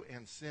 Go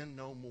and sin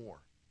no more.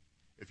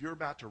 If you're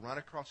about to run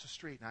across the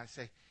street and I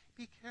say,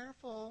 be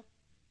careful,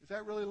 is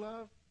that really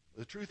love?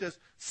 The truth is,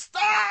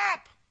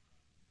 stop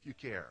if you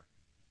care.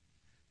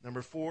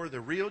 Number 4, the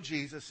real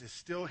Jesus is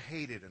still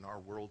hated in our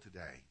world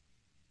today.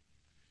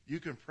 You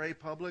can pray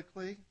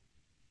publicly,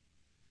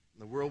 and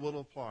the world will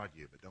applaud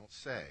you, but don't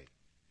say,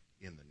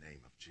 in the name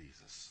of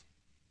Jesus.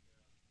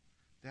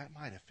 That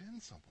might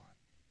offend someone.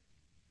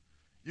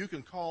 You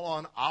can call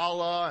on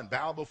Allah and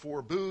bow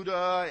before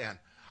Buddha and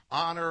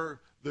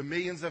honor the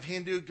millions of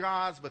Hindu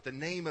gods, but the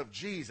name of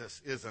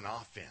Jesus is an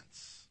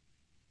offense.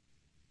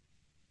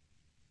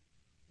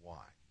 Why?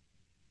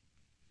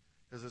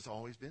 Because it's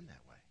always been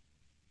that way.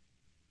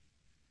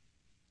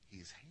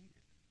 He's hated.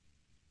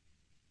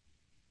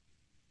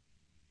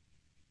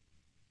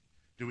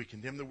 Do we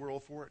condemn the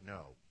world for it?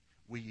 No.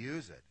 We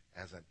use it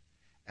as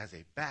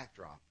a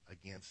backdrop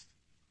against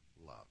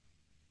love.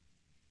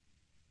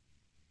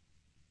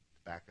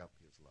 To back up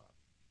his love.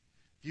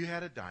 If you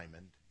had a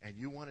diamond and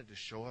you wanted to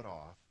show it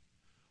off,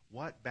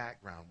 what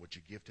background would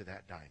you give to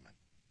that diamond?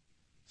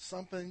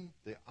 Something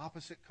the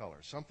opposite color.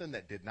 Something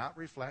that did not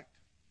reflect.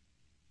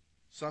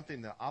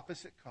 Something the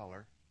opposite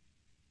color.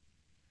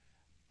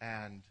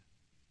 And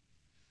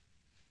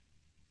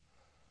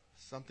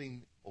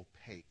something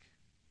opaque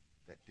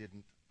that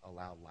didn't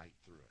allow light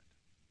through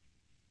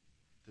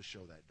it to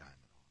show that diamond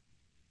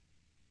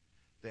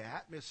on. The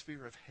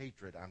atmosphere of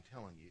hatred, I'm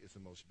telling you, is the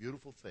most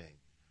beautiful thing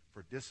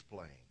for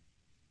displaying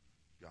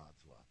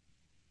God's love.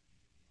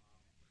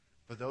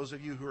 For those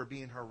of you who are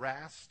being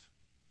harassed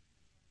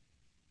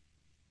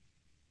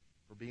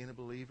for being a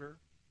believer,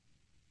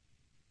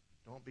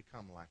 don't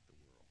become like the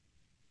world,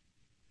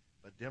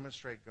 but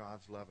demonstrate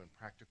God's love in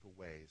practical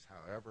ways,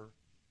 however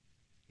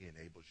he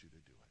enables you to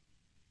do it.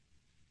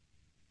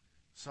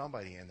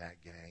 Somebody in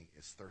that gang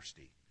is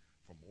thirsty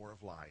for more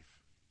of life,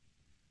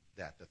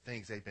 that the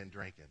things they've been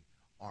drinking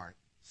aren't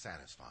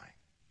satisfying.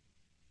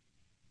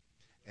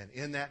 And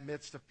in that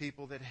midst of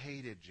people that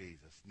hated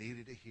Jesus,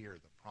 needed to hear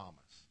the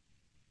promise,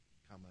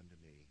 come unto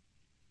me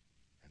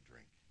and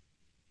drink.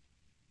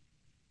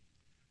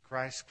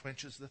 Christ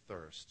quenches the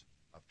thirst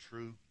of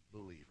true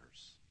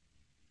believers.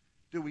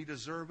 Do we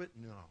deserve it?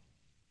 No.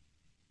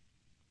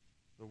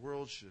 The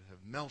world should have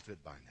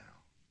melted by now.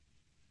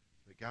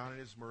 But God in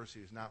his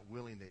mercy is not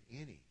willing that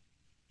any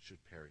should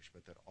perish,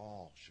 but that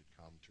all should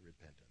come to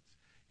repentance.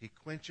 He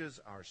quenches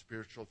our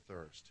spiritual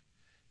thirst.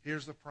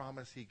 Here's the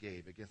promise he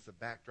gave against the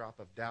backdrop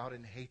of doubt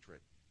and hatred,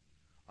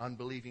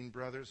 unbelieving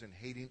brothers and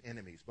hating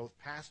enemies, both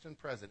past and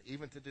present,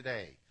 even to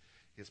today.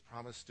 His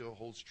promise still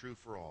holds true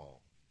for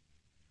all.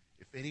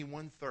 If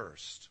anyone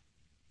thirst,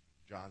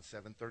 John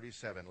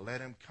 7:37,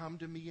 let him come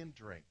to me and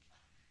drink.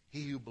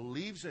 He who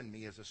believes in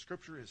me, as the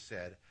scripture has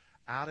said,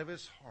 out of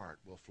his heart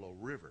will flow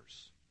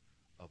rivers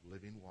of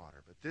living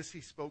water. But this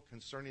he spoke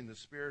concerning the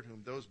Spirit,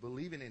 whom those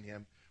believing in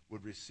him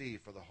would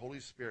receive, for the Holy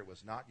Spirit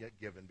was not yet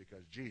given,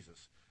 because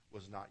Jesus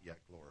was not yet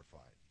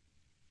glorified.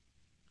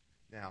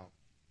 Now,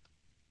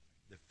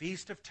 the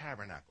Feast of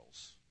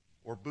Tabernacles,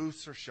 or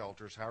booths or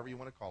shelters, however you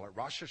want to call it,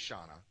 Rosh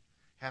Hashanah,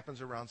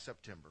 happens around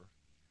September.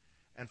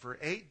 And for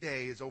 8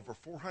 days, over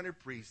 400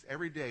 priests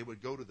every day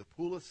would go to the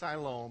pool of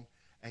Siloam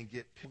and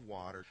get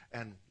water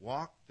and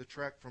walk the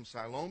trek from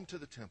Siloam to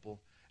the temple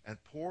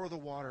and pour the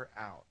water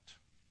out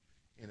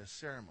in a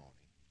ceremony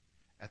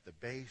at the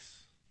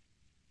base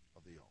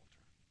of the altar.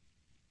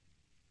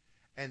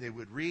 And they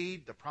would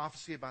read the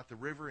prophecy about the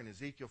river in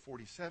Ezekiel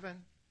 47,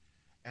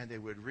 and they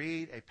would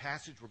read a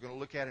passage we're going to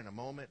look at in a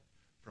moment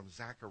from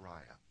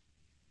Zechariah.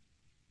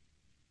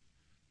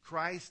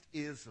 Christ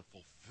is the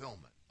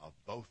fulfillment of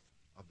both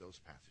of those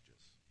passages.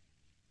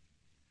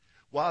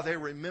 While they're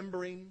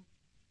remembering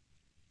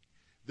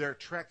their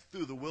trek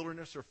through the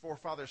wilderness, their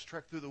forefathers'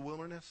 trek through the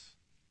wilderness,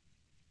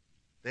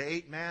 they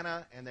ate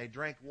manna and they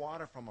drank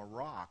water from a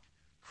rock.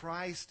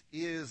 Christ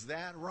is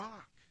that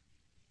rock.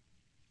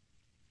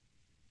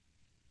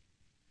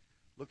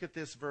 Look at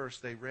this verse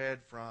they read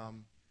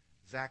from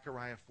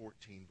Zechariah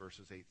 14,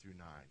 verses 8 through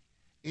 9.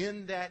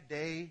 In that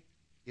day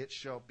it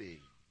shall be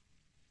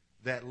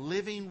that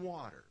living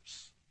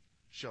waters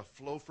shall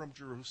flow from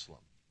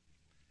Jerusalem,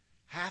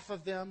 half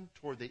of them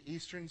toward the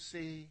eastern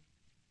sea,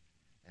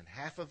 and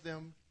half of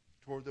them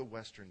toward the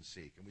western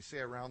sea. Can we say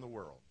around the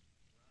world?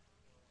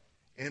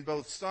 In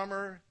both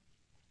summer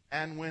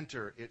and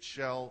winter it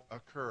shall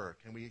occur.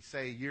 Can we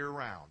say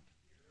year-round?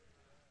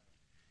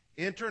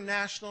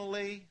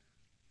 Internationally,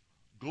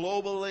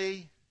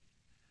 globally,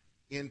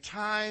 in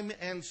time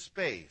and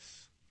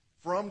space,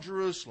 from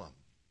Jerusalem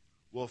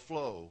will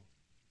flow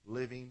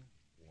living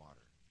water.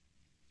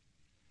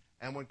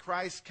 And when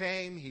Christ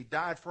came, he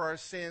died for our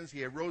sins,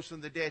 he arose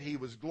from the dead, he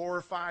was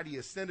glorified, he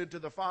ascended to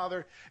the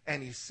Father,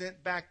 and he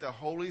sent back the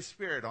Holy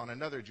Spirit on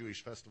another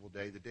Jewish festival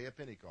day, the day of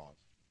Pentecost.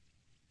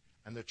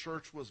 And the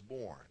church was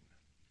born.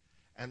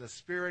 And the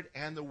Spirit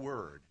and the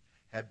Word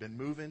have been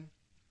moving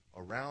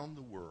around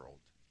the world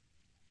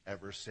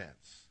ever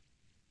since,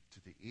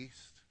 to the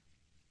east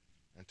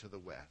and to the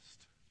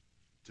west,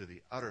 to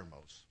the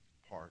uttermost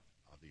part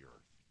of the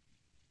earth.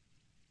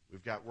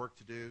 We've got work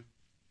to do,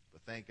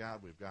 but thank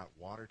God we've got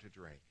water to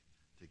drink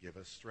to give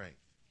us strength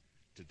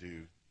to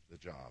do the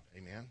job.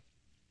 Amen?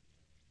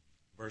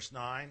 Verse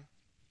 9,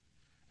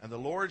 and the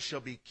Lord shall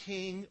be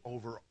king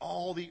over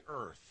all the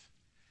earth.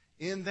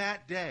 In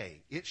that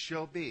day it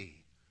shall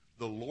be,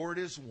 the Lord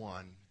is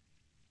one,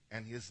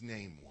 and his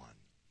name one.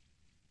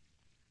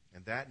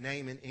 And that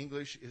name in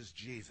English is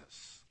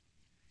Jesus.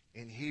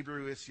 In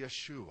Hebrew it's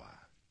Yeshua.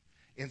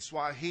 In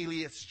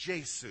Swahili it's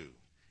Jesu.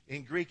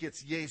 In Greek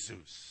it's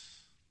Jesus.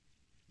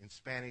 In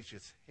Spanish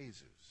it's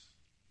Jesus.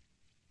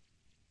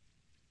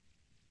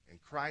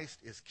 And Christ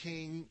is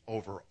king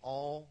over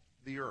all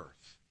the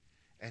earth.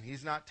 And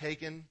he's not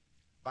taken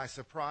by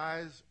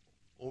surprise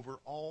over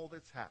all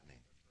that's happening.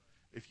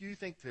 If you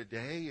think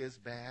today is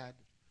bad,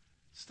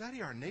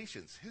 study our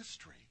nation's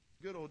history.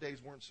 Good old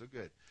days weren't so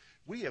good.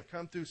 We have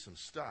come through some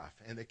stuff,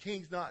 and the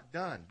king's not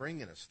done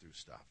bringing us through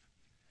stuff.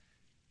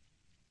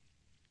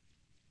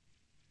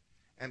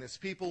 And as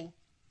people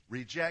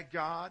reject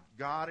God,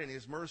 God in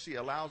his mercy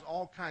allows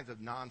all kinds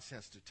of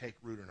nonsense to take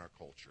root in our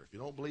culture. If you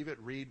don't believe it,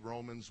 read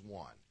Romans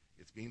 1.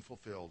 It's being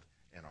fulfilled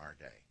in our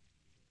day.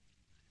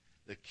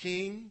 The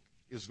king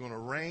is going to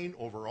reign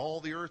over all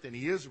the earth, and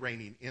he is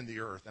reigning in the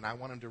earth, and I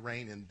want him to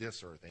reign in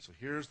this earth. And so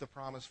here's the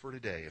promise for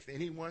today. If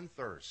anyone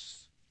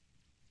thirsts,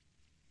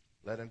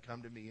 let him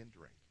come to me and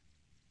drink.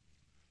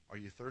 Are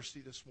you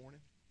thirsty this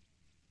morning?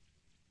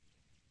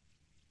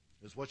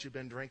 Has what you've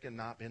been drinking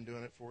not been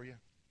doing it for you?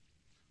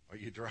 Are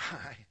you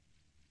dry?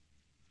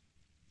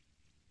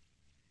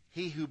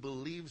 He who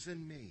believes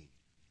in me,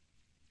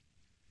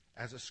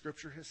 as the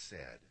scripture has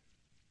said,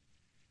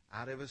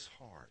 out of his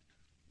heart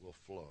will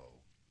flow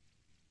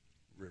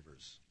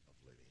rivers of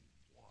living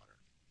water.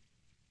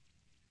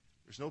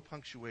 There's no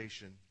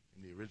punctuation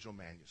in the original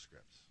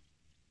manuscripts.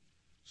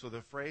 So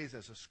the phrase,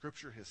 as the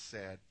scripture has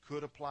said,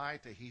 could apply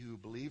to he who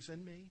believes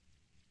in me,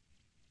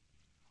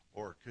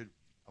 or it could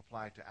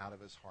apply to out of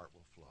his heart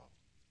will flow.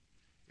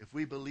 If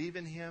we believe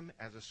in him,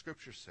 as the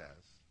scripture says,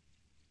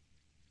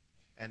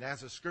 and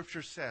as the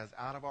scripture says,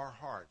 out of our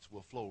hearts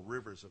will flow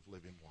rivers of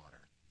living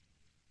water.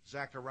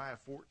 Zechariah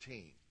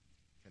 14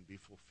 can be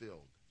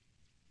fulfilled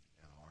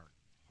in our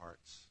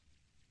hearts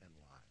and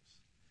lives.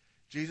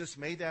 Jesus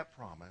made that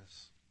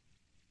promise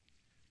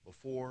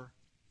before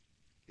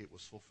it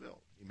was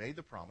fulfilled. He made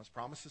the promise.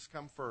 Promises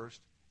come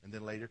first, and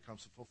then later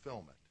comes the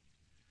fulfillment.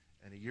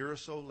 And a year or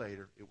so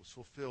later, it was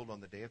fulfilled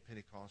on the day of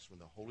Pentecost when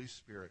the Holy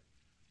Spirit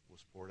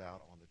was poured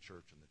out on the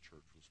church, and the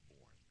church was born.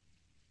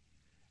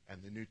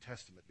 And the New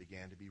Testament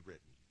began to be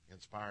written,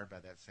 inspired by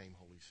that same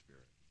Holy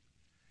Spirit.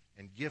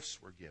 And gifts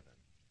were given,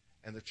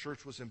 and the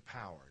church was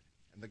empowered,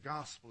 and the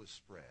gospel is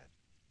spread.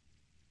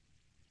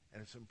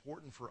 And it's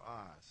important for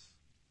us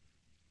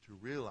to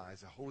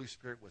realize the Holy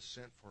Spirit was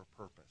sent for a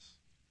purpose.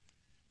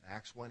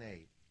 Acts 1:8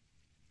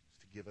 is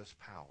to give us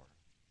power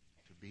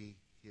to be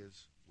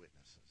his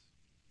witnesses.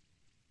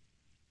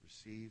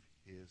 Receive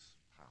his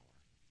power.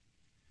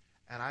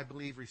 And I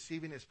believe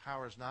receiving his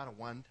power is not a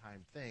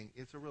one-time thing.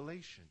 It's a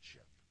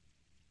relationship.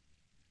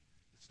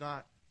 It's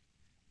not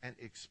an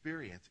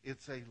experience.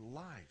 It's a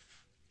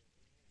life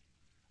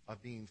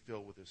of being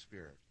filled with the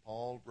Spirit.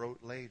 Paul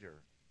wrote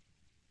later,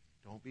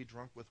 don't be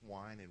drunk with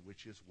wine, in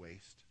which is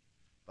waste,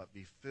 but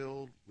be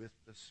filled with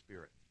the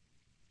Spirit.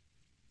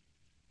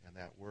 And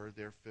that word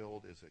there,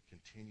 filled, is a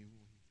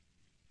continuing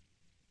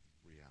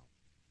reality.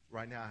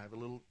 Right now I have a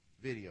little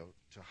video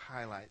to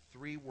highlight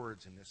 3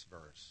 words in this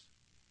verse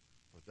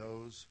for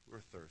those who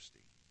are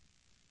thirsty.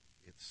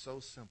 It's so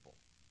simple.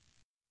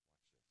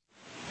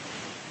 Watch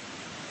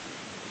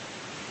this.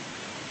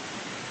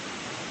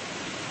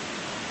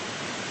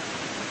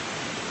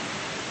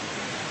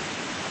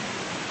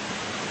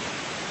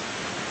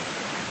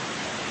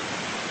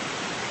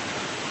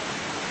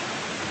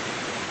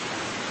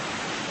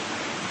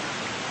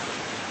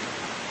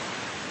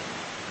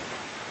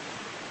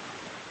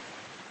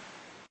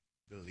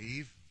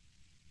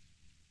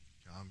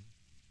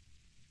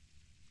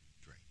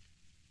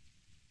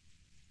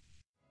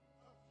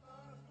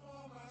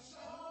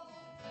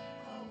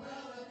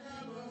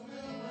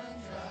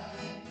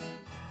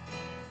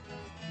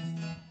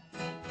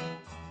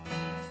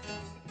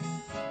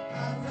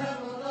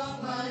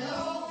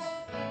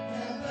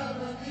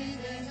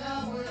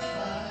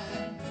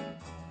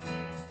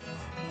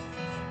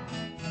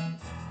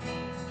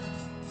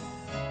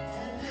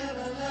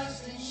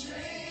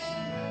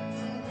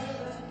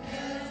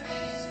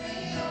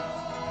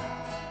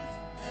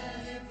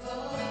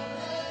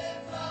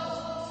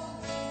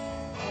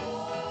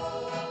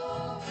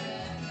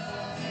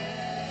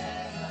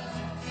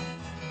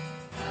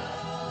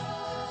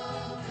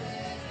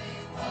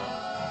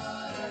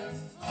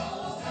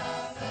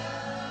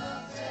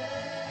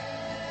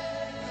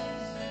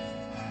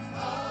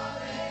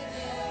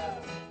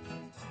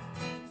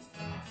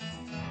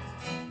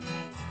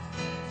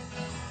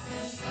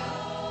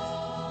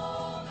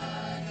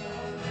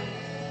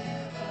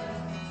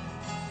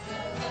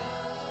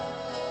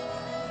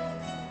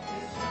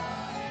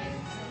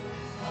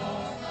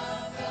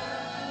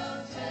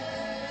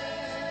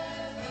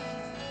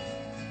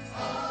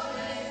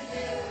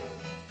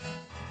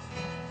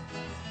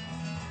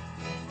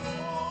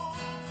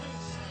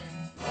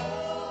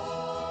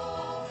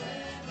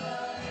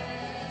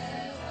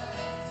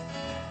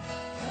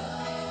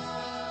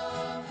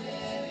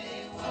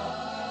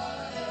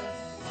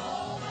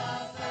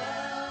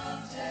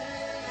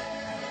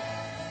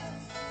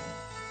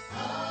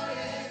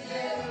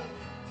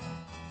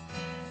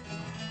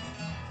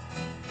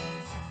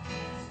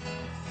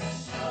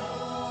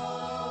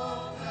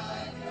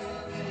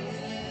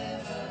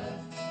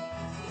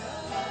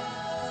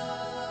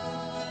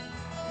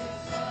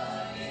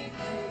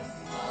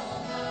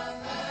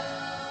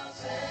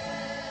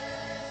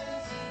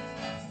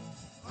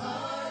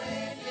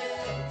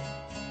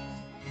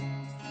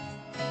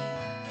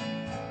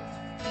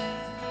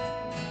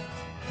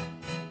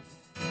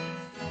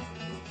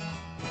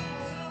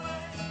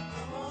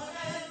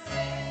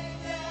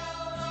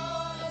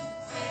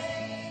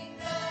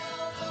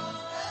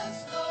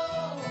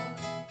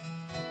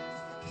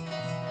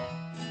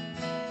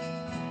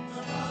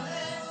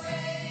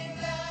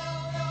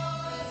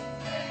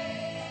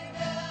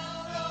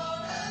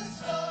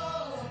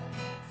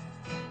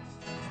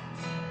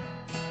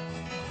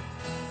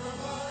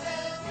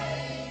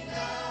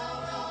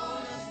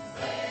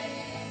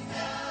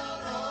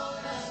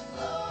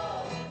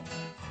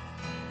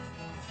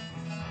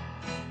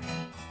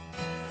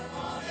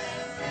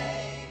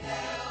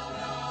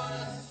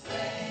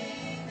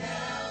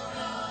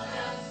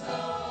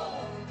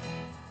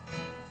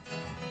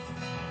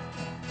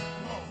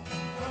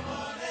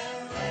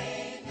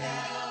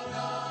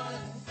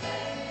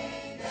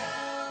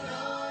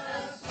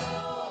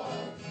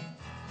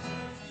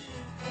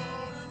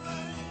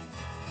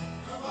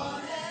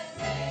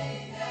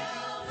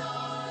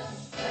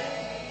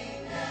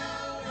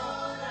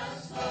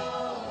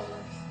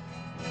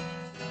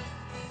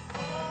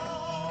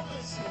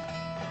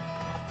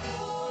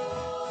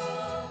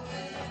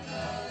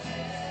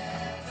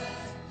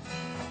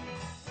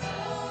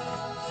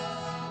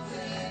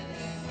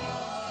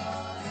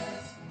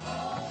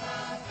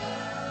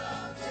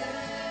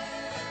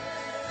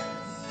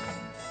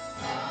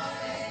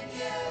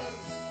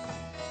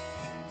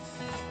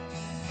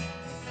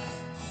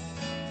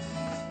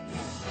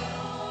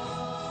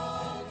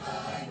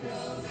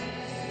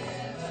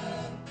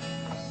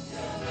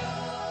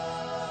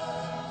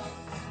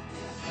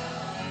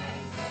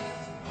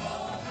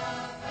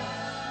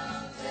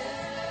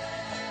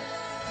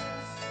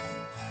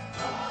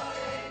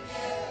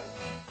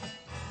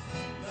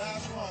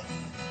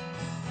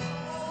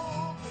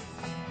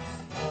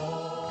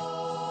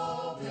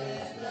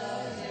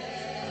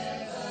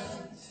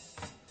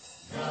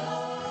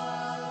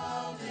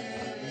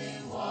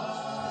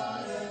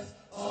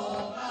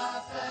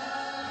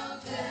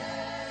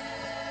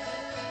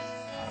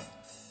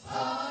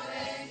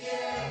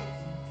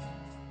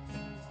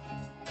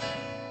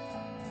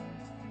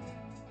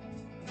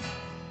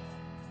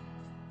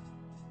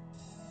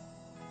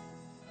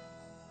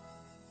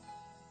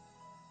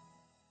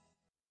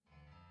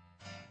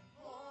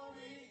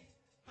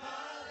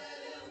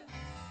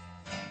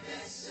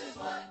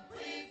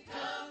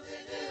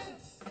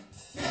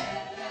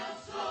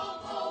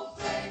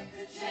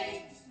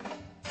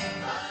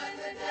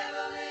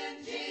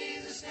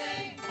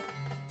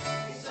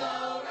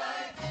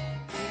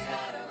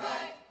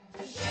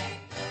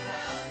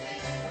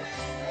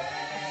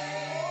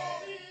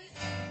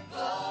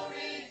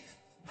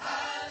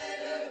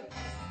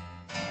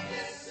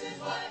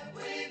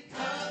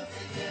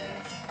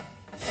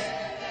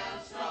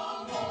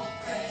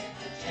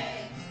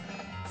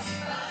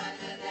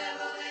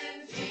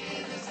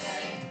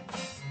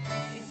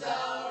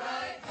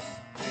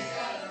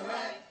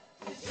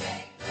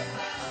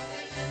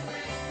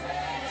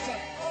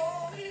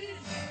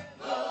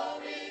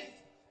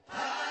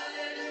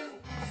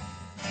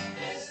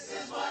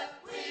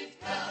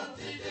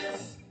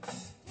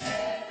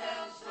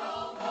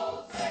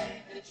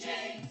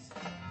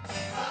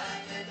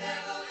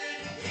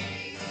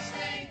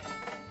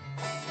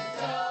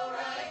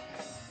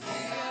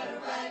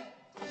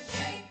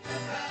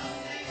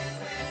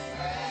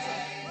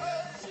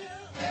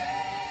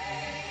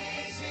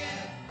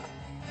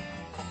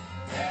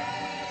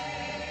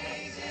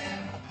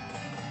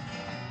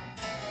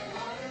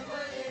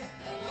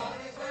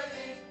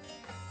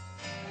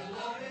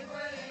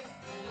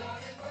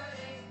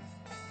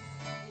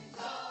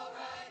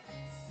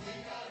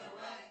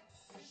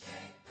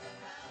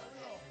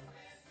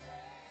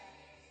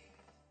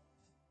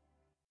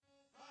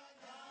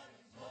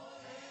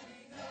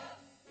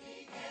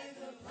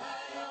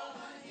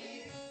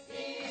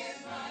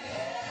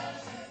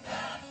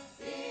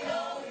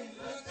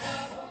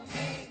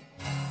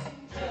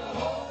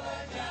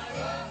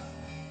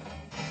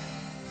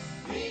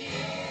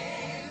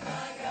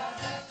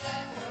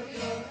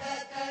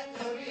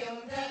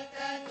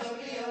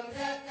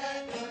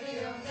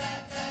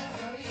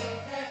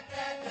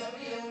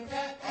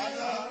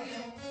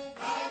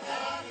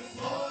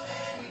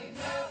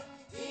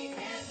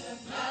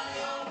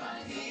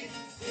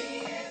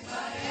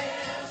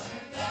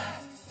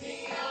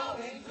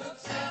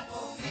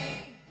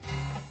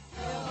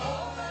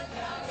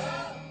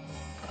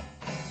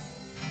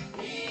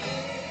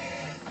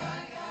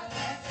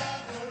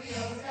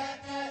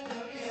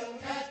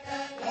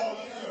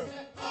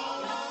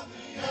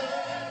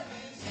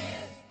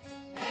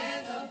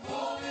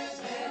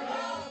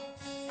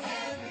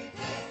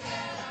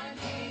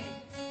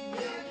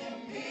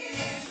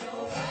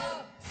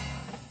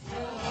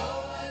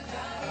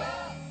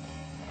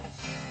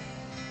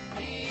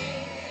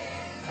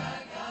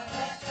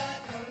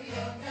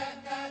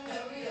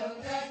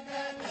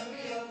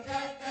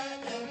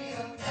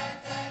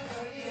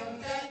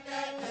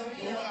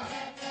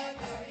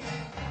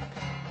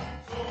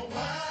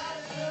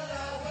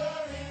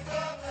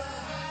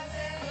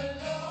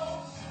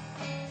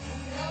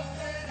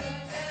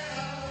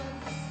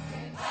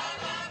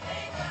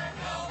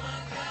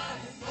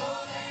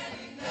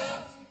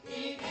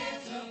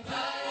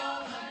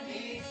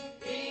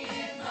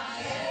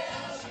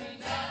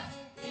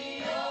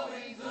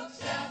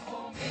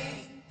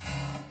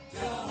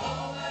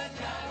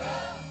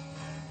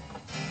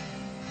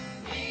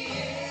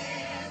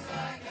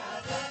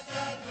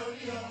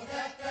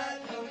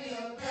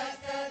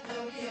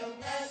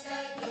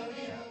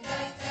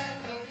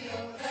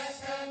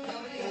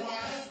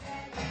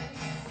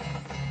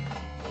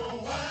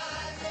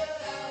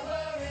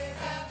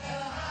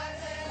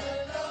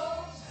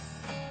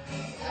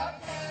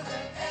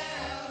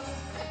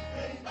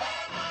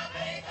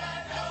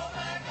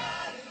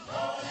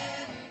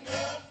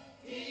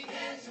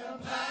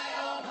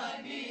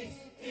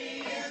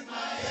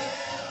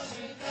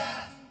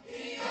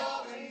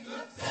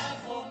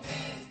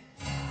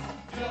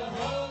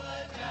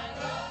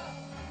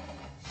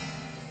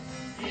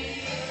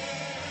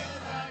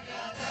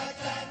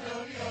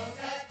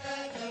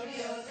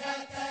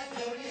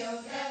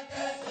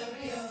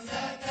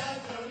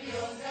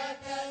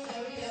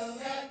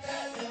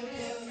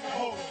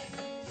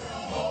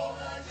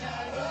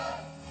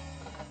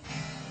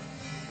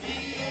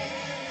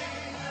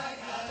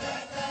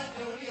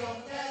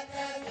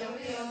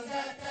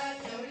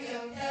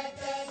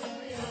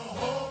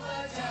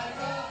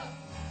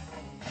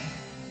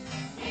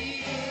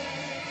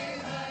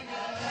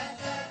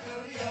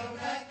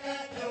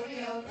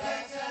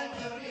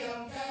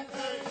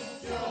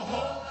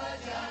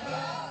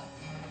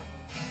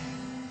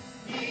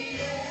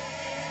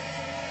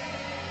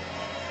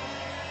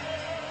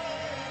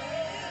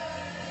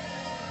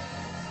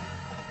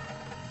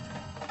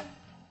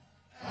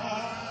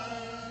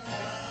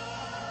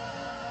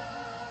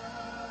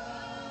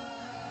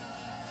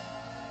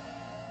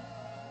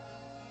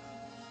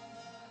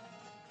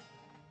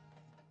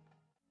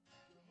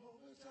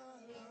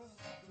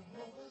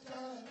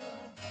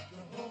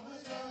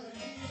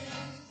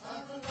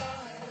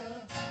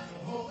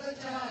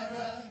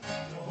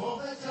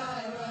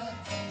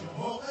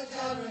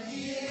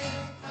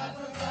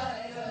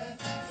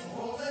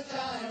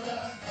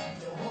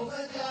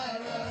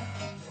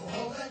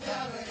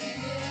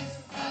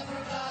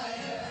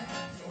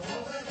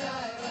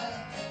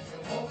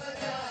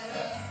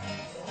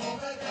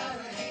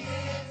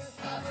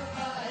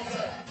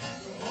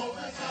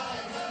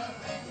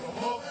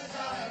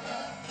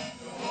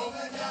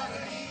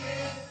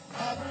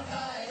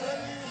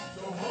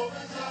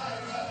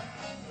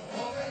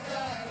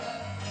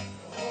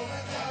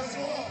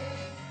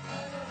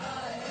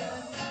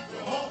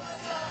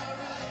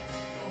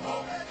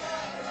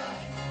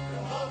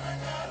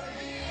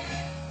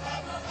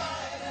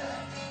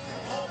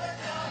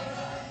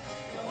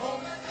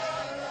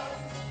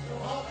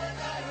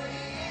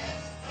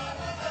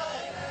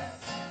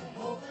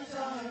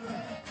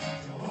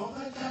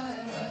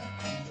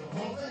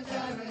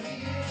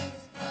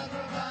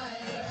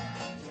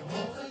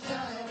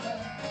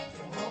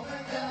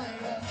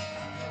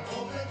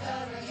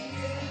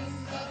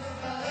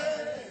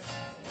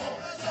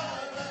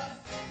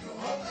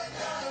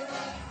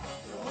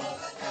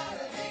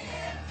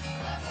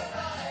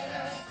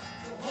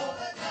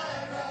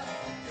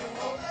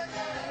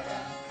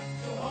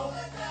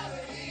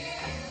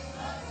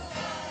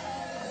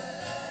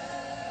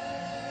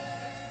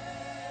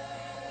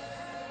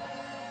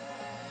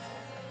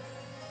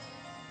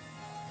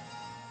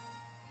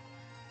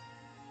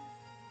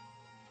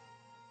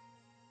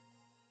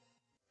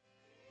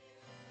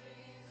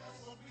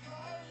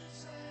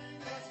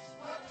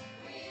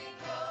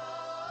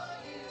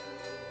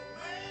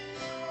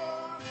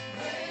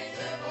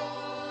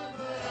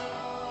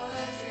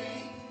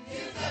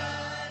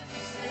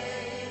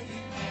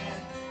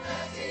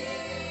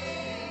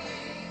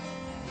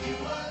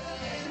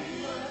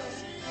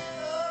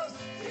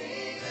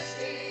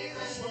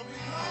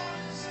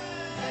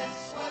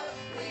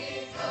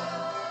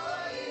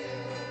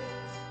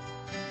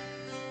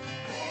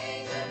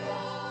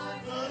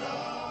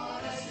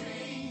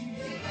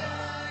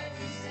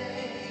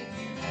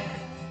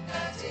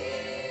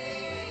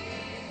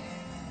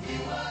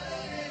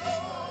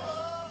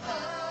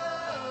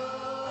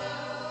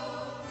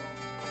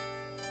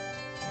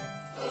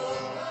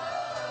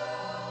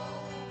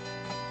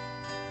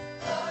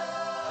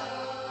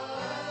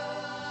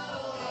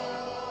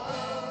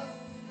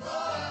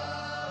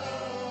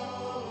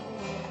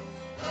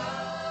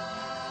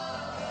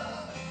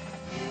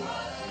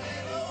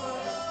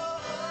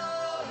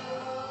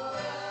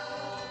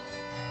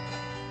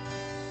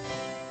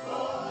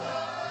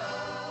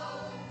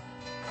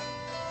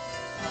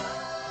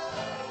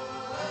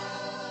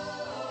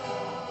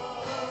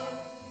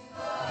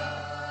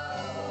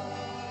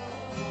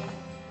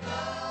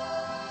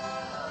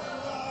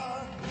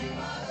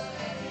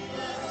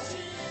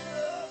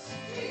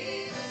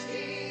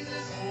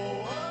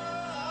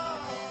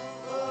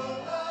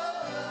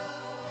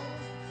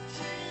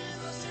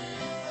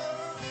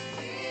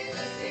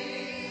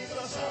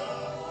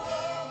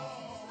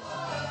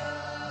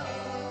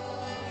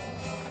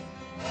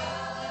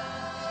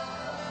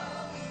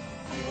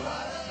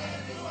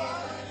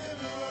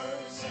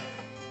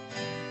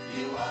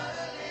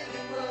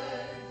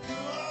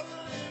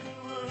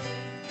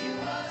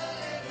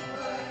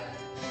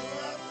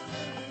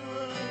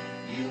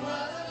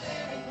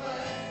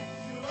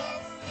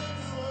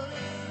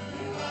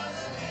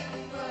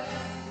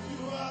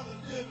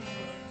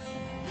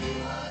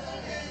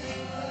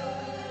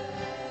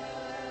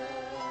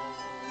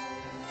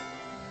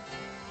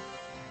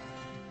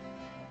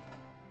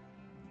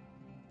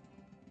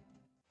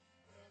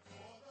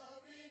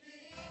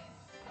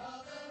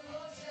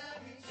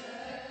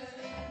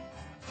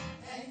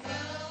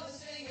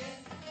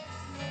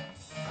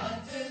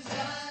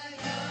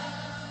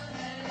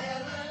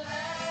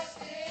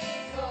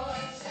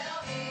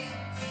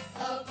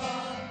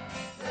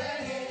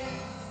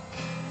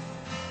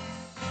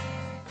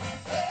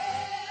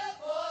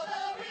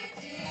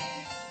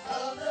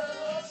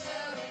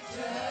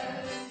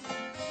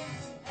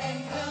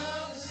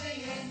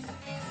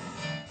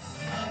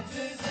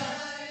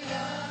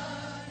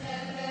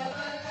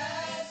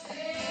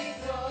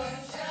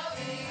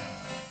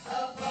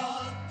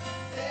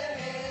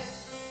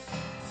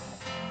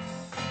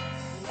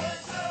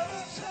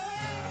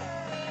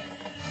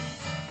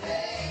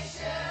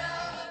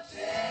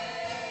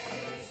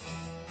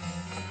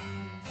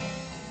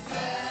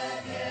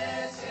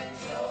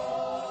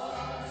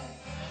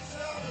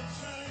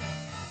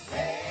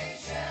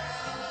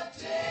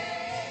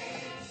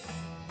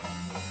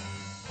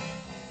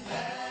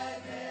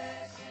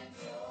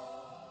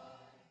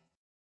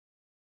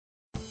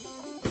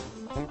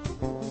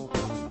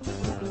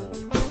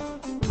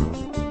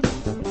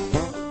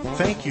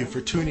 Thank you for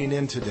tuning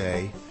in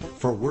today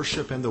for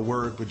Worship and the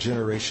Word with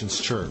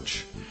Generations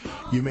Church.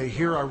 You may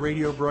hear our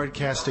radio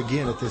broadcast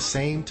again at the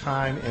same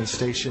time and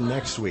station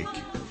next week.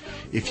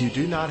 If you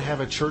do not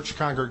have a church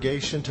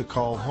congregation to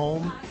call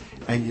home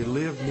and you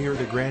live near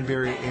the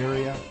Granbury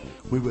area,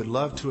 we would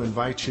love to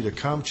invite you to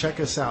come check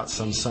us out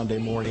some Sunday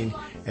morning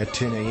at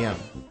 10 a.m.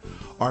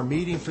 Our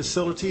meeting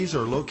facilities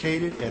are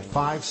located at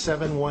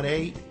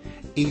 5718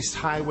 East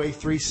Highway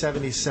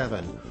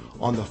 377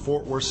 on the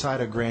Fort Worth side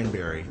of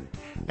Granbury,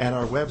 and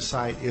our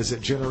website is at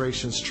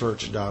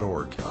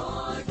generationschurch.org.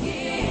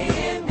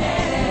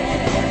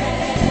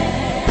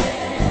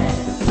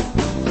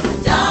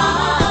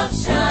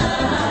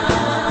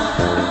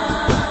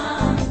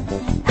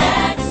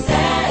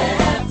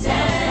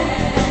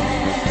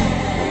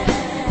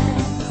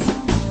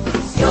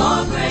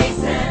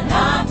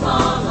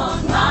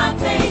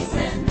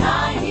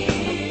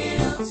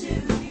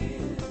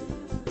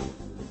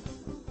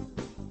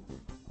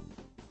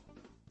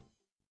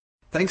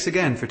 Thanks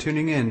again for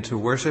tuning in to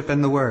Worship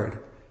and the Word.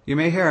 You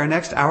may hear our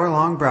next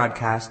hour-long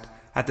broadcast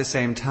at the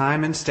same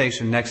time and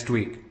station next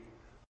week.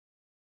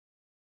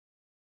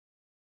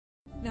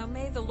 Now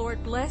may the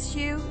Lord bless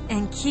you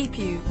and keep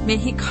you. May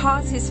He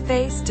cause His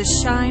face to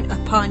shine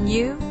upon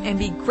you and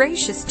be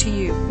gracious to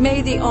you.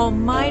 May the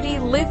Almighty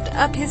lift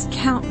up His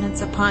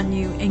countenance upon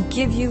you and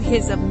give you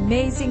His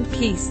amazing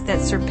peace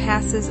that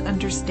surpasses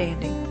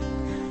understanding.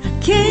 I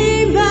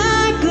came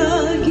back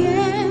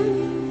again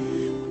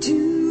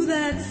to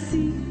that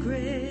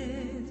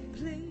secret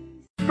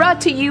place.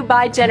 Brought to you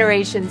by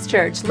Generations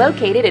Church,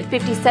 located at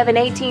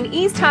 5718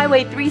 East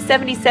Highway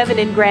 377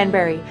 in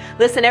Granbury.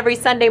 Listen every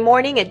Sunday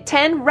morning at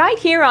 10 right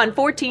here on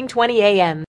 1420 AM.